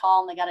 they got a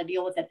call and they got to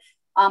deal with it.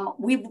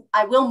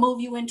 I will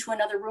move you into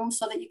another room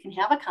so that you can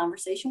have a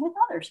conversation with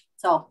others.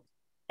 So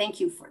thank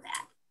you for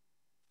that.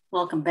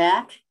 Welcome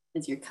back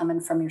as you're coming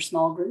from your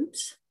small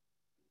groups.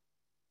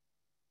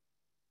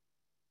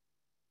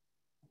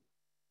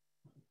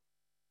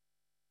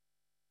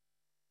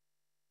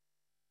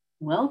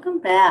 Welcome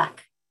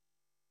back.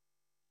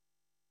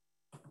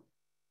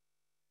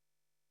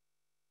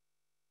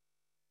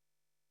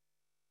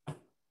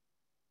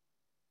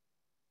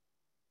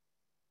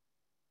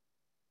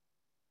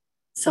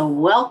 So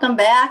welcome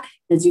back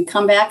as you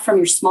come back from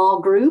your small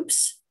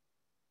groups.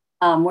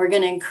 We're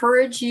going to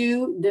encourage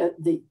you.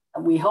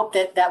 We hope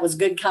that that was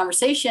good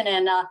conversation.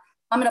 And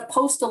I'm going to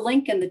post a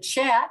link in the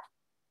chat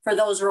for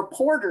those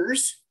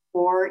reporters,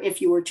 or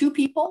if you were 2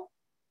 people,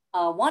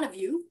 1 of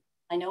you.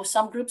 I know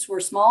some groups were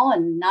small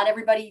and not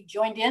everybody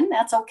joined in.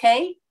 That's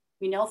okay.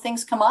 We know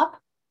things come up,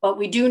 but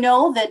we do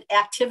know that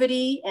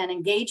activity and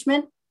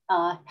engagement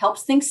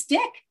helps things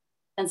stick.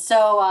 And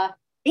so,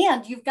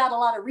 and you've got a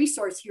lot of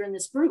resource here in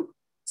this group.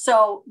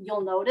 So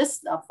you'll notice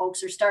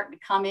folks are starting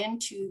to come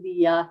into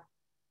the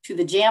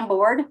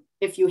Jamboard.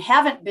 If you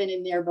haven't been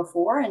in there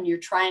before and you're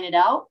trying it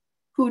out,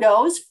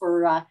 kudos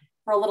for a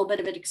little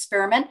bit of an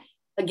experiment.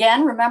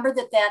 Again, remember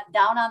that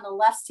down on the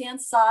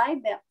left-hand side,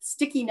 that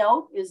sticky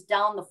note is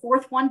down the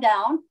 4th one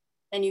down,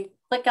 and you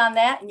click on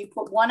that and you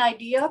put 1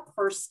 idea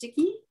per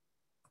sticky.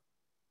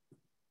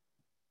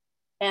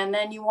 And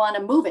then you want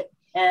to move it,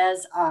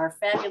 as our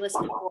fabulous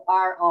people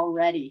are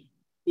already.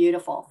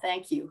 Beautiful,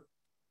 thank you.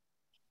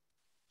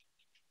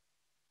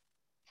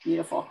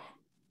 Beautiful.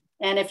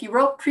 And if you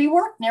wrote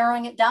pre-work,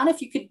 narrowing it down,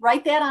 if you could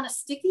write that on a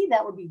sticky,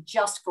 that would be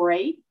just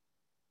great.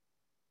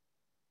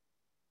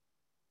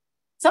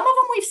 Some of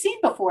them we've seen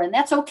before, and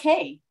that's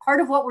okay.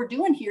 Part of what we're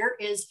doing here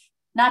is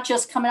not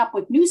just coming up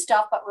with new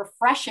stuff, but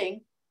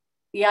refreshing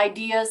the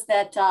ideas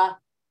that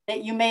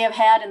you may have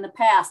had in the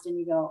past. And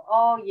you go,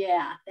 oh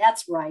yeah,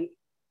 that's right.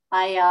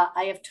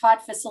 I have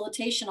taught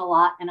facilitation a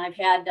lot, and I've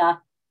had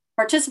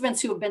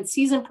participants who have been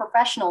seasoned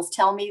professionals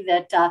tell me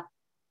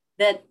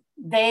that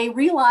they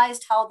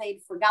realized how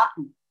they'd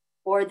forgotten,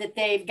 or that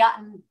they've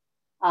gotten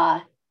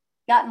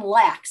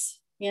lax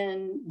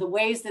in the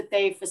ways that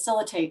they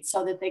facilitate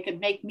so that they could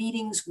make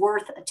meetings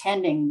worth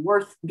attending,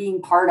 worth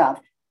being part of.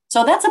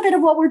 So that's a bit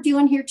of what we're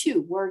doing here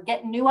too. We're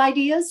getting new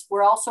ideas.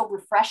 We're also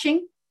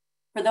refreshing.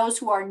 For those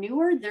who are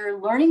newer, they're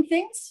learning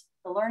things.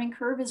 The learning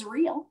curve is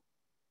real.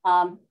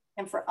 And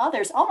for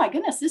others, oh my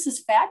goodness, this is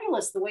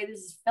fabulous the way this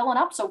is filling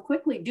up so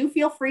quickly. Do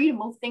feel free to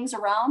move things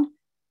around.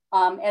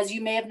 As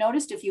you may have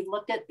noticed, if you've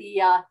looked at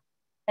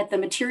the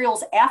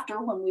materials after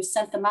when we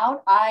sent them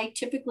out, I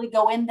typically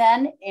go in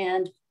then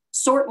and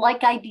sort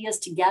like ideas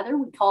together.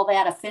 We call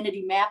that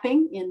affinity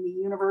mapping in the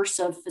universe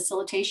of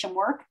facilitation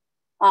work.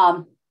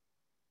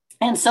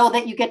 And so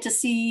that you get to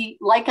see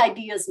like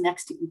ideas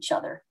next to each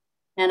other.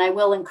 And I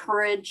will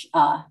encourage,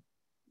 let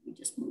me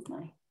just move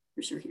my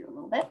cursor here a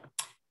little bit.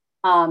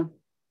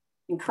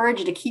 Encourage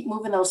you to keep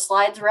moving those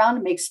slides around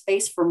to make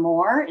space for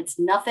more. It's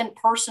nothing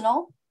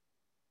personal,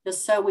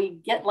 just so we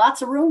get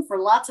lots of room for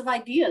lots of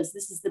ideas.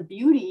 This is the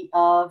beauty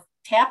of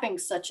tapping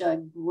such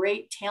a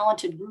great,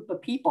 talented group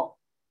of people,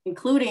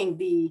 including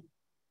the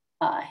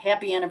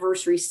Happy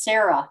Anniversary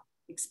Sarah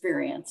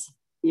experience.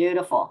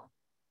 Beautiful.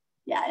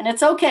 Yeah, and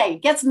it's okay.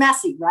 It gets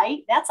messy,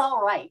 right? That's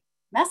all right.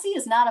 Messy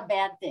is not a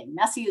bad thing.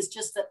 Messy is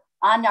just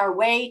on our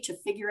way to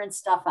figuring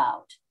stuff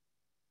out.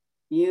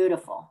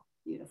 Beautiful,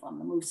 beautiful. I'm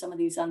gonna move some of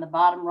these on the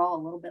bottom row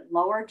a little bit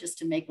lower just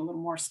to make a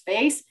little more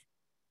space.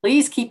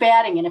 Please keep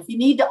adding. And if you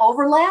need to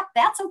overlap,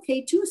 that's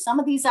okay too. Some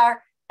of these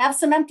have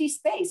some empty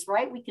space,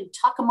 right? We can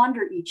tuck them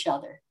under each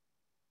other.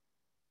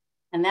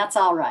 And that's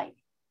all right.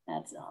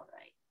 That's all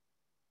right.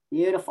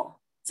 Beautiful.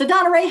 So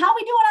Donna Ray, how are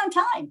we doing on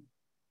time?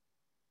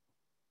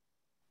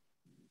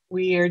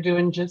 We are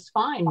doing just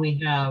fine. We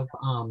have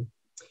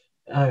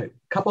a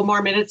couple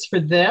more minutes for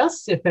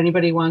this. If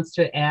anybody wants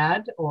to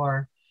add,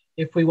 or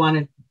if we want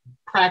to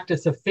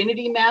practice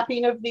affinity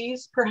mapping of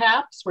these,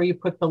 perhaps, where you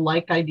put the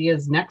like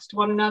ideas next to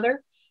one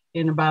another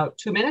in about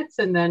 2 minutes,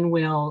 and then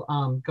we'll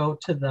go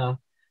to the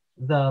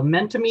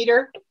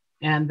Mentimeter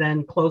and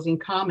then closing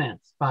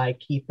comments by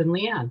Keith and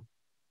Leanne.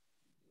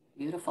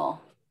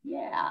 Beautiful.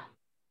 Yeah.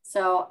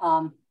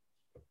 So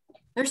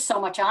there's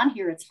so much on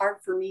here. It's hard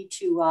for me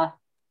to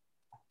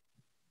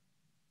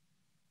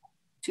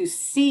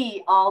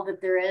see all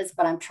that there is,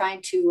 but I'm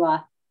trying to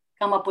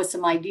come up with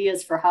some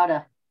ideas for how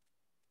to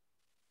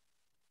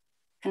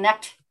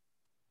connect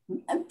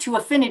to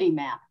affinity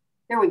map.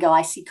 There we go.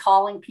 I see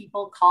calling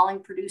people,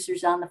 calling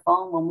producers on the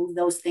phone. We'll move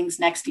those things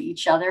next to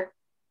each other.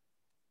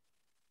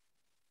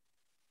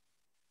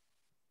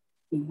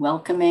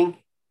 Welcoming.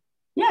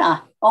 Yeah.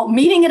 Oh,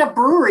 meeting at a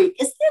brewery.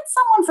 Is that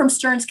someone from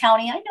Stearns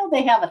County? I know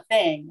they have a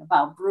thing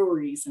about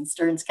breweries in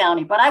Stearns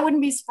County, but I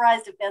wouldn't be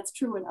surprised if that's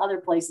true in other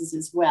places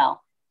as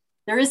well.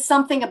 There is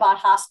something about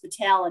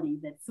hospitality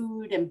that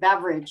food and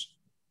beverage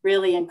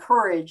really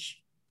encourage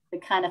the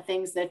kind of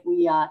things that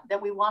we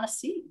want to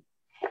see.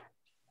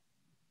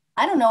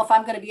 I don't know if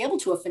I'm going to be able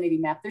to affinity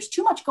map. There's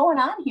too much going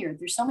on here.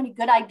 There's so many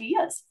good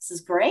ideas. This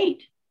is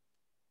great.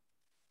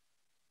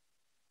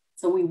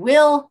 So we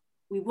will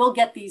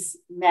get these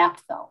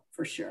mapped though,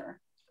 for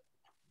sure.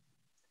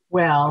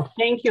 Well,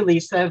 thank you,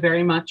 Lisa,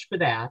 very much for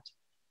that.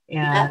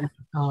 And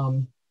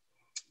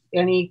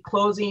any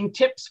closing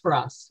tips for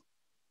us?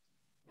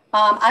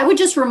 I would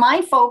just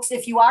remind folks,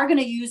 if you are going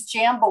to use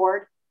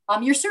Jamboard,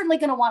 you're certainly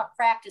going to want to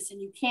practice,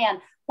 and you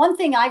can. One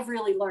thing I've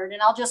really learned,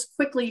 and I'll just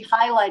quickly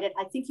highlight it,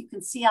 I think you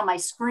can see on my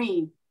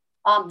screen,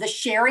 the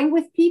sharing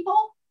with people.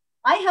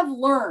 I have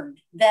learned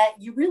that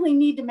you really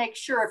need to make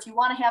sure, if you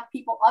want to have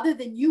people other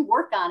than you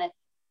work on it,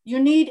 you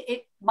need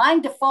it.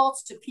 Mine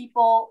defaults to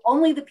people,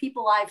 only the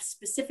people I've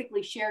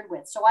specifically shared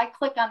with. So I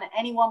click on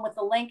anyone with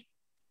the link,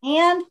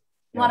 and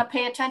you want to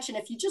pay attention.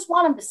 If you just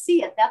want them to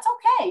see it, that's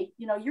okay.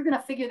 You know, you're going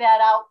to figure that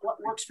out,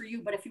 what works for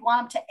you. But if you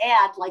want them to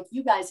add, like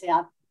you guys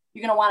have,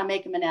 you're going to want to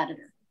make them an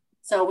editor.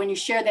 So when you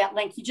share that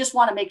link, you just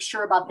want to make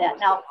sure about that.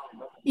 Now,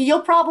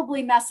 you'll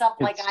probably mess up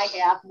like I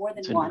have more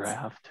than once,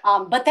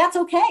 but that's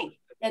okay.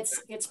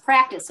 It's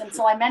practice. And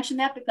so I mentioned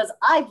that because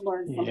I've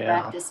learned from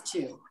practice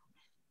too.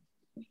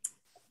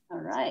 All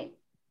right.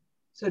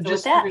 So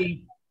just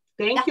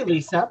thank you,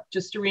 Lisa.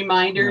 Just a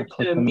reminder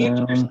to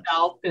mute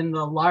yourself in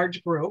the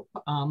large group.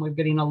 We're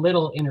getting a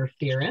little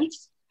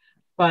interference,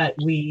 but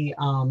we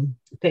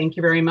thank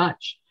you very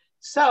much.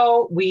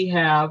 So we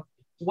have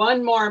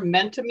one more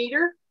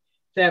Mentimeter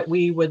that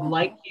we would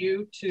like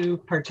you to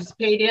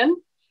participate in.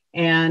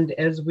 And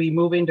as we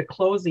move into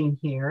closing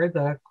here,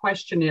 the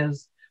question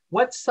is,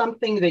 what's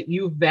something that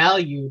you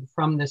valued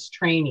from this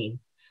training?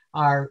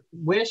 Our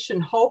wish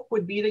and hope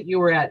would be that you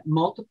were at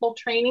multiple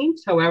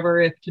trainings. However,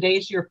 if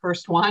today's your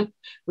first one,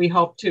 we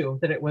hope too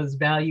that it was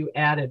value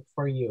added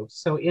for you.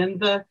 So in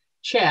the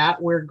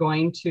chat, we're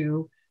going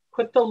to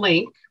put the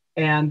link,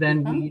 and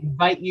then we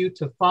invite you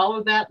to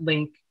follow that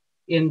link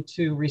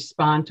to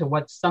respond to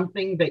what's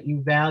something that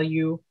you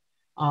value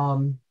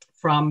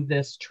from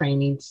this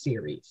training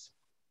series.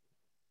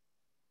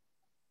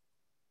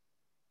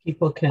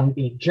 People can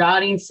be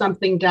jotting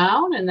something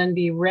down and then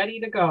be ready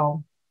to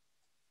go.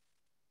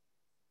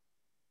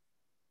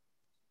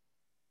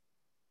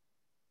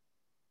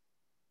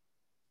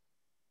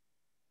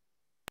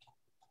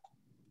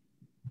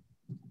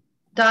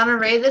 Donna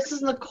Ray, this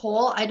is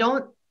Nicole.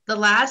 The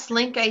last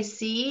link I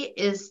see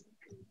is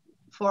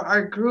for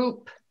our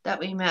group that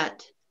we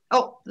met.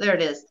 Oh, there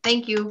it is.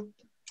 Thank you.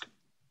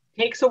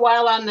 Takes a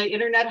while on the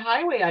internet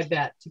highway, I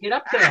bet, to get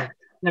up there,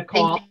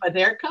 Nicole, but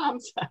there it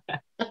comes.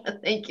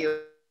 Thank you.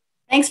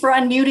 Thanks for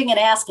unmuting and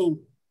asking.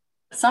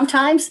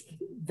 Sometimes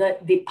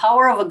the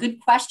power of a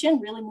good question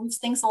really moves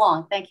things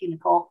along. Thank you,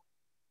 Nicole.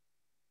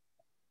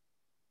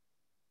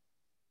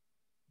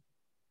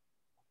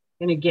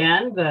 And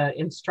again, the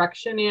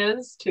instruction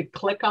is to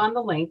click on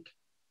the link,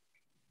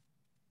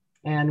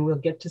 and we'll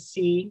get to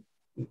see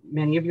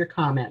many of your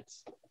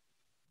comments.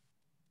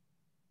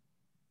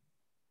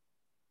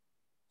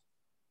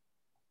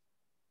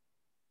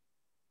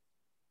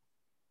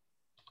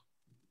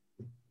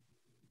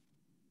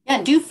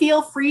 Yeah, do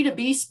feel free to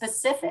be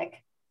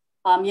specific.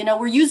 You know,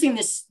 we're using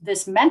this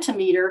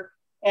Mentimeter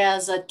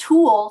as a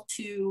tool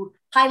to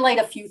highlight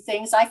a few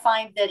things. I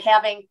find that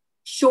having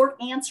short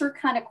answer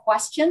kind of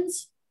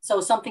questions, so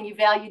something you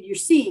valued, you're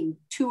seeing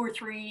 2 or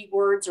 3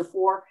 words or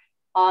 4.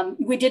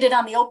 We did it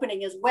on the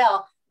opening as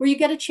well, where you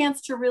get a chance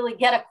to really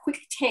get a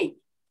quick take.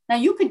 Now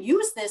you could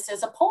use this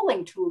as a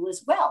polling tool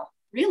as well,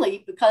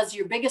 really, because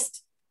your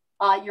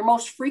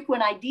most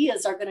frequent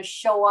ideas are going to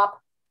show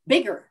up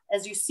bigger,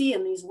 as you see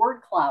in these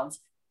word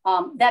clouds.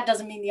 That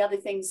doesn't mean the other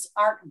things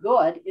aren't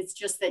good. It's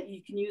just that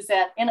you can use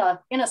that in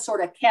a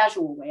sort of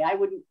casual way. I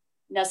wouldn't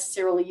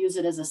necessarily use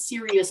it as a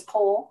serious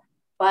poll,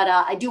 but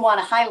I do want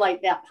to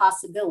highlight that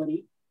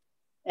possibility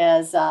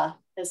as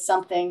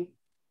something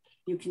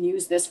you can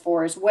use this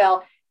for as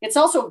well. It's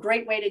also a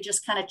great way to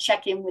just kind of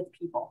check in with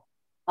people.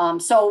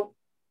 So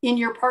in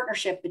your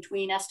partnership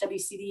between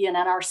SWCD and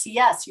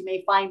NRCS, you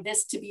may find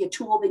this to be a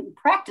tool that you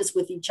practice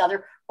with each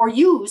other or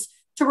use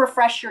to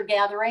refresh your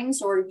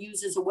gatherings or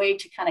use as a way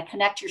to kind of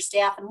connect your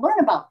staff and learn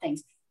about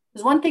things.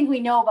 Because one thing we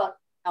know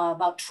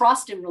about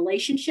trust and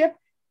relationship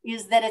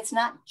is that it's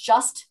not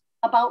just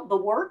about the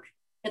work,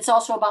 it's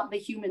also about the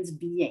humans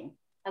being.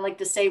 I like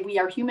to say we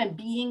are human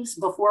beings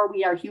before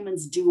we are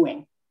humans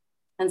doing.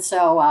 And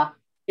so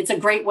it's a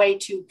great way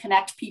to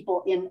connect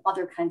people in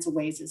other kinds of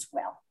ways as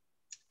well.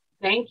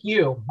 Thank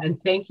you.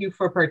 And thank you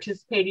for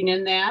participating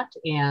in that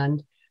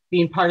and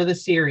being part of the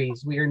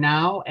series. We are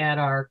now at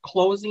our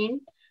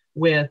closing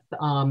with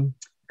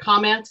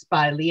comments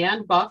by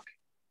Leanne Buck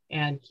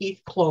and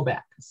Keith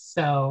Klobeck.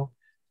 So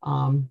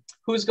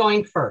who's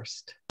going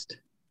first?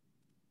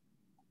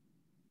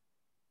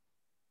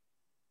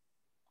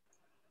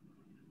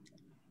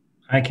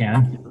 I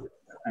can.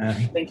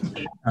 Thank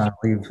you.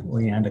 Leave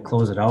Leanne to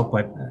close it out,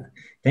 but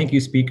thank you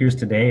speakers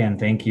today, and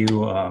thank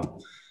you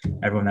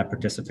everyone that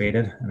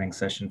participated. I think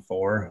session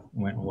 4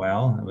 went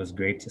well. It was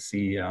great to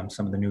see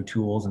some of the new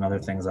tools and other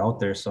things out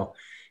there. So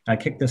I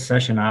kicked this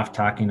session off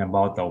talking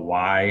about the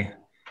why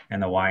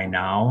and the why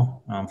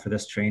now for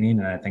this training,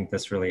 and I think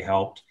this really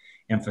helped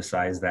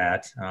emphasize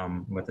that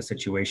with the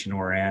situation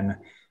we're in,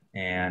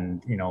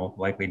 and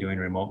likely doing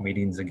remote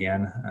meetings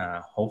again.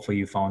 Hopefully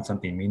you found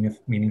something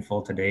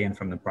meaningful today and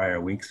from the prior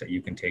weeks that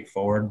you can take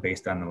forward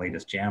based on the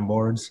latest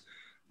Jamboards.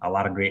 A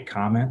lot of great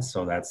comments,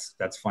 so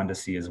that's fun to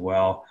see as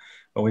well.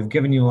 But we've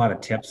given you a lot of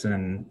tips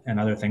and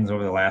other things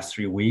over the last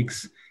 3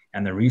 weeks,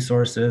 and the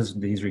resources,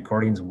 these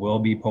recordings will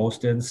be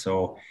posted.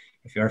 So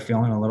if you're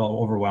feeling a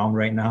little overwhelmed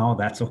right now,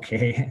 that's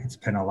okay. It's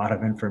been a lot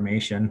of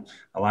information,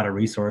 a lot of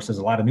resources,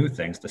 a lot of new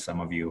things to some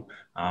of you.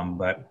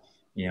 But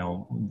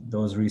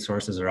those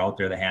resources are out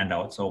there, the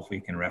handouts, so if we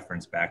can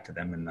reference back to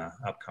them in the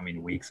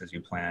upcoming weeks as you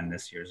plan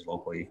this year's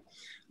locally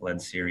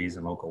led series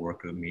and local work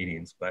group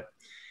meetings. But,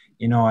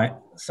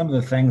 some of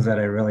the things that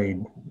I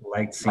really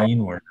liked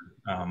seeing were,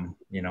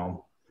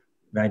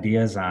 the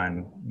ideas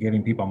on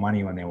giving people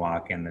money when they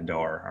walk in the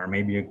door, or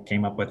maybe you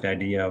came up with the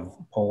idea of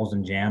polls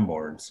and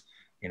Jamboards,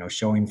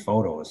 showing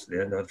photos,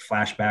 the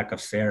flashback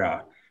of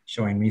Sarah,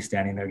 showing me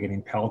standing there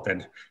getting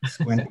pelted,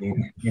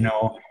 squinting,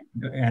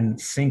 and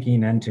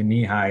sinking into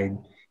knee-high,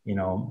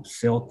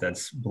 silt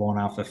that's blown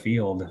off the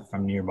field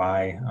from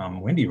nearby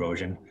wind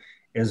erosion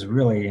is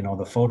really,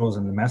 the photos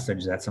and the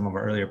message that some of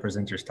our earlier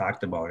presenters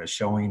talked about is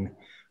showing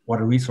what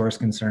a resource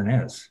concern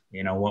is,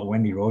 what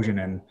wind erosion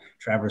in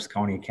Traverse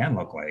County can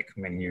look like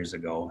many years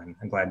ago. And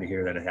I'm glad to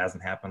hear that it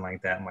hasn't happened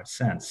like that much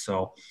since.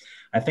 So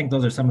I think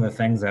those are some of the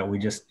things that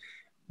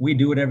we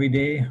do it every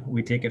day.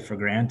 We take it for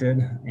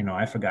granted.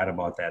 I forgot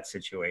about that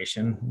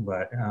situation,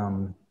 but,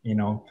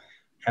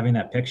 having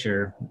that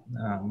picture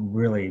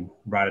really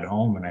brought it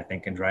home, and I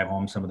think can drive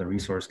home some of the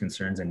resource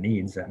concerns and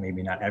needs that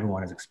maybe not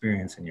everyone has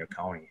experienced in your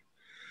county.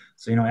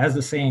 So, as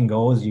the saying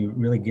goes, you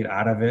really get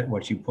out of it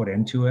what you put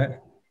into it.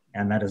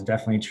 And that is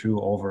definitely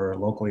true over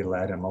locally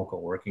led and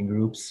local working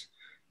groups.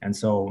 And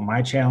so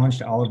my challenge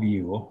to all of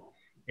you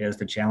is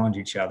to challenge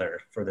each other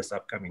for this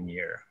upcoming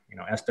year.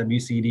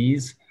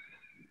 SWCDs,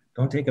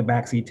 don't take a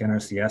backseat to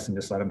NRCS and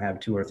just let them have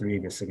 2 or 3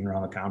 of you sitting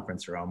around the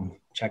conference room,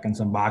 checking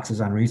some boxes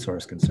on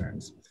resource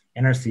concerns.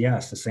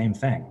 NRCS, the same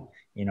thing.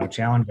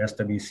 Challenge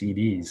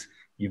SWCDs.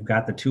 You've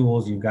got the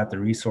tools, you've got the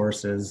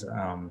resources,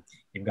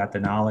 you've got the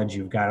knowledge,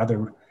 you've got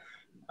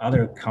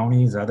other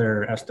counties,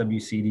 other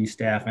SWCD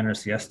staff,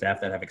 NRCS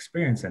staff that have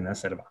experience in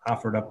this, that have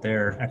offered up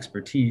their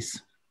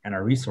expertise and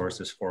our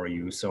resources for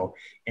you. So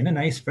in a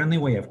nice, friendly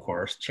way, of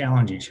course,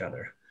 challenge each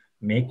other.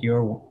 Make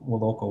your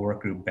local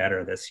work group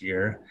better this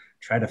year.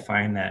 Try to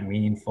find that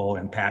meaningful,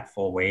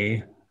 impactful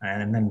way,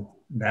 and then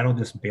that'll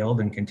just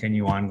build and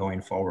continue on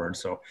going forward.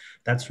 So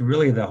that's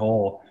really the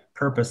whole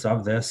purpose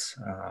of this.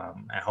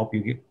 I hope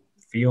you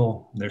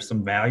feel there's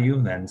some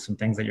value and some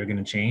things that you're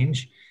going to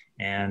change,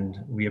 and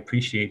we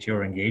appreciate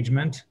your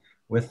engagement.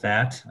 With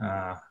that,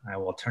 I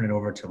will turn it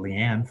over to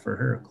Leanne for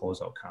her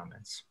closeout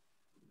comments.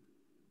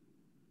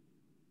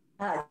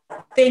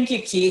 Thank you,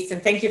 Keith,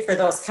 and thank you for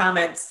those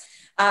comments.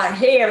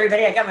 Hey,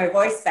 everybody, I got my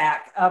voice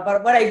back.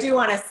 But what I do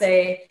want to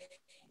say,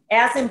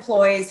 as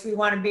employees, we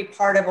want to be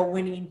part of a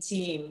winning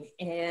team,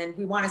 and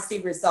we want to see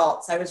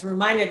results. I was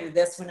reminded of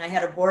this when I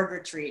had a board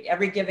retreat.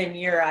 Every given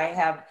year, I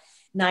have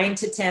 9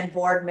 to 10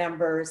 board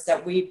members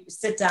that we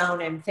sit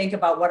down and think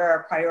about what are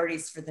our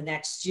priorities for the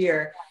next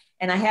year.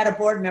 And I had a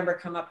board member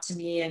come up to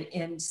me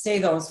and say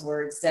those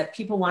words, that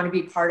people want to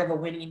be part of a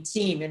winning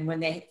team. And when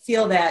they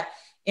feel that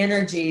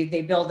energy,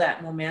 they build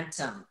that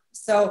momentum.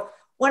 So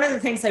one of the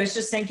things I was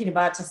just thinking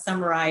about to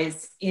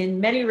summarize, in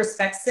many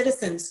respects,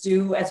 citizens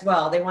do as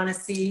well. They want to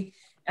see,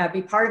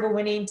 be part of a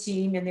winning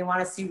team, and they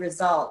want to see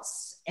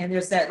results. And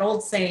there's that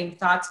old saying,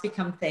 thoughts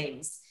become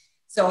things.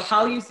 So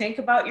how you think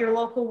about your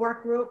local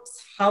work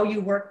groups, how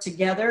you work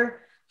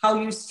together,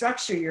 how you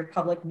structure your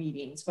public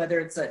meetings, whether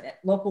it's a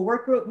local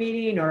work group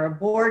meeting or a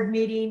board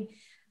meeting,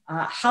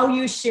 how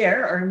you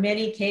share, or in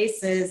many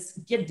cases,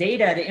 get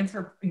data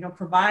to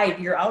provide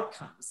your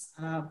outcomes.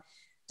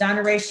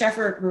 Donna Ray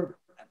Sheffert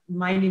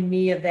reminded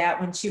me of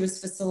that when she was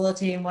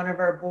facilitating one of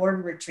our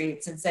board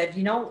retreats and said,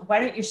 why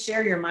don't you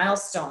share your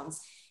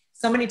milestones?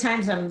 so many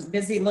times I'm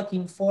busy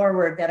looking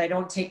forward that I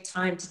don't take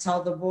time to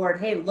tell the board,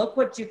 hey, look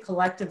what you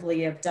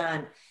collectively have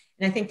done.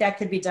 And I think that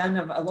could be done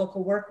of a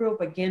local work group.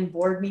 Again,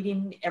 board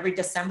meeting every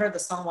December, the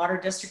Salton Water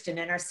District and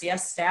NRCS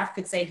staff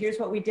could say, here's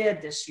what we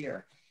did this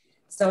year.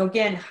 So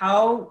again,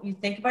 how you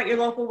think about your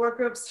local work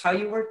groups, how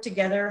you work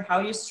together, how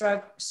you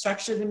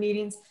structure the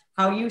meetings,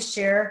 how you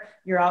share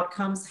your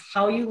outcomes,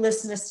 how you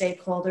listen to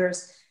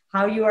stakeholders,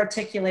 how you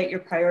articulate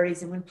your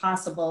priorities, and when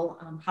possible,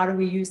 how do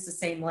we use the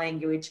same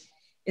language,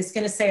 is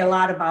going to say a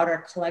lot about our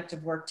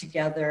collective work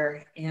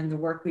together and the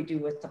work we do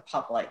with the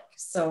public.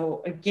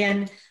 So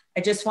again,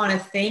 I just want to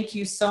thank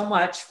you so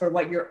much for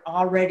what you're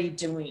already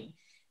doing.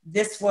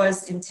 This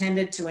was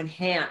intended to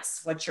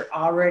enhance what you're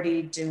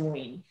already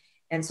doing.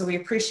 And so we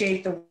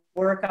appreciate the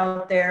work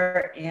out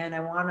there. And I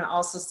want to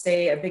also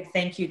say a big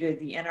thank you to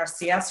the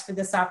NRCS for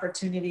this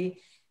opportunity,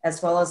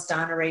 as well as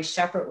Donna Ray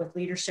Shepard with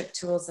Leadership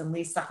Tools and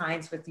Lisa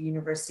Hines with the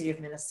University of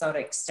Minnesota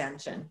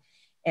Extension.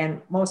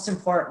 And most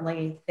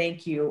importantly,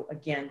 thank you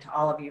again to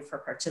all of you for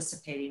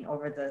participating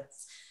over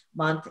this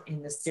month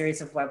in the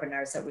series of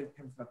webinars that we've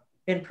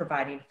been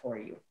providing for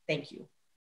you. Thank you.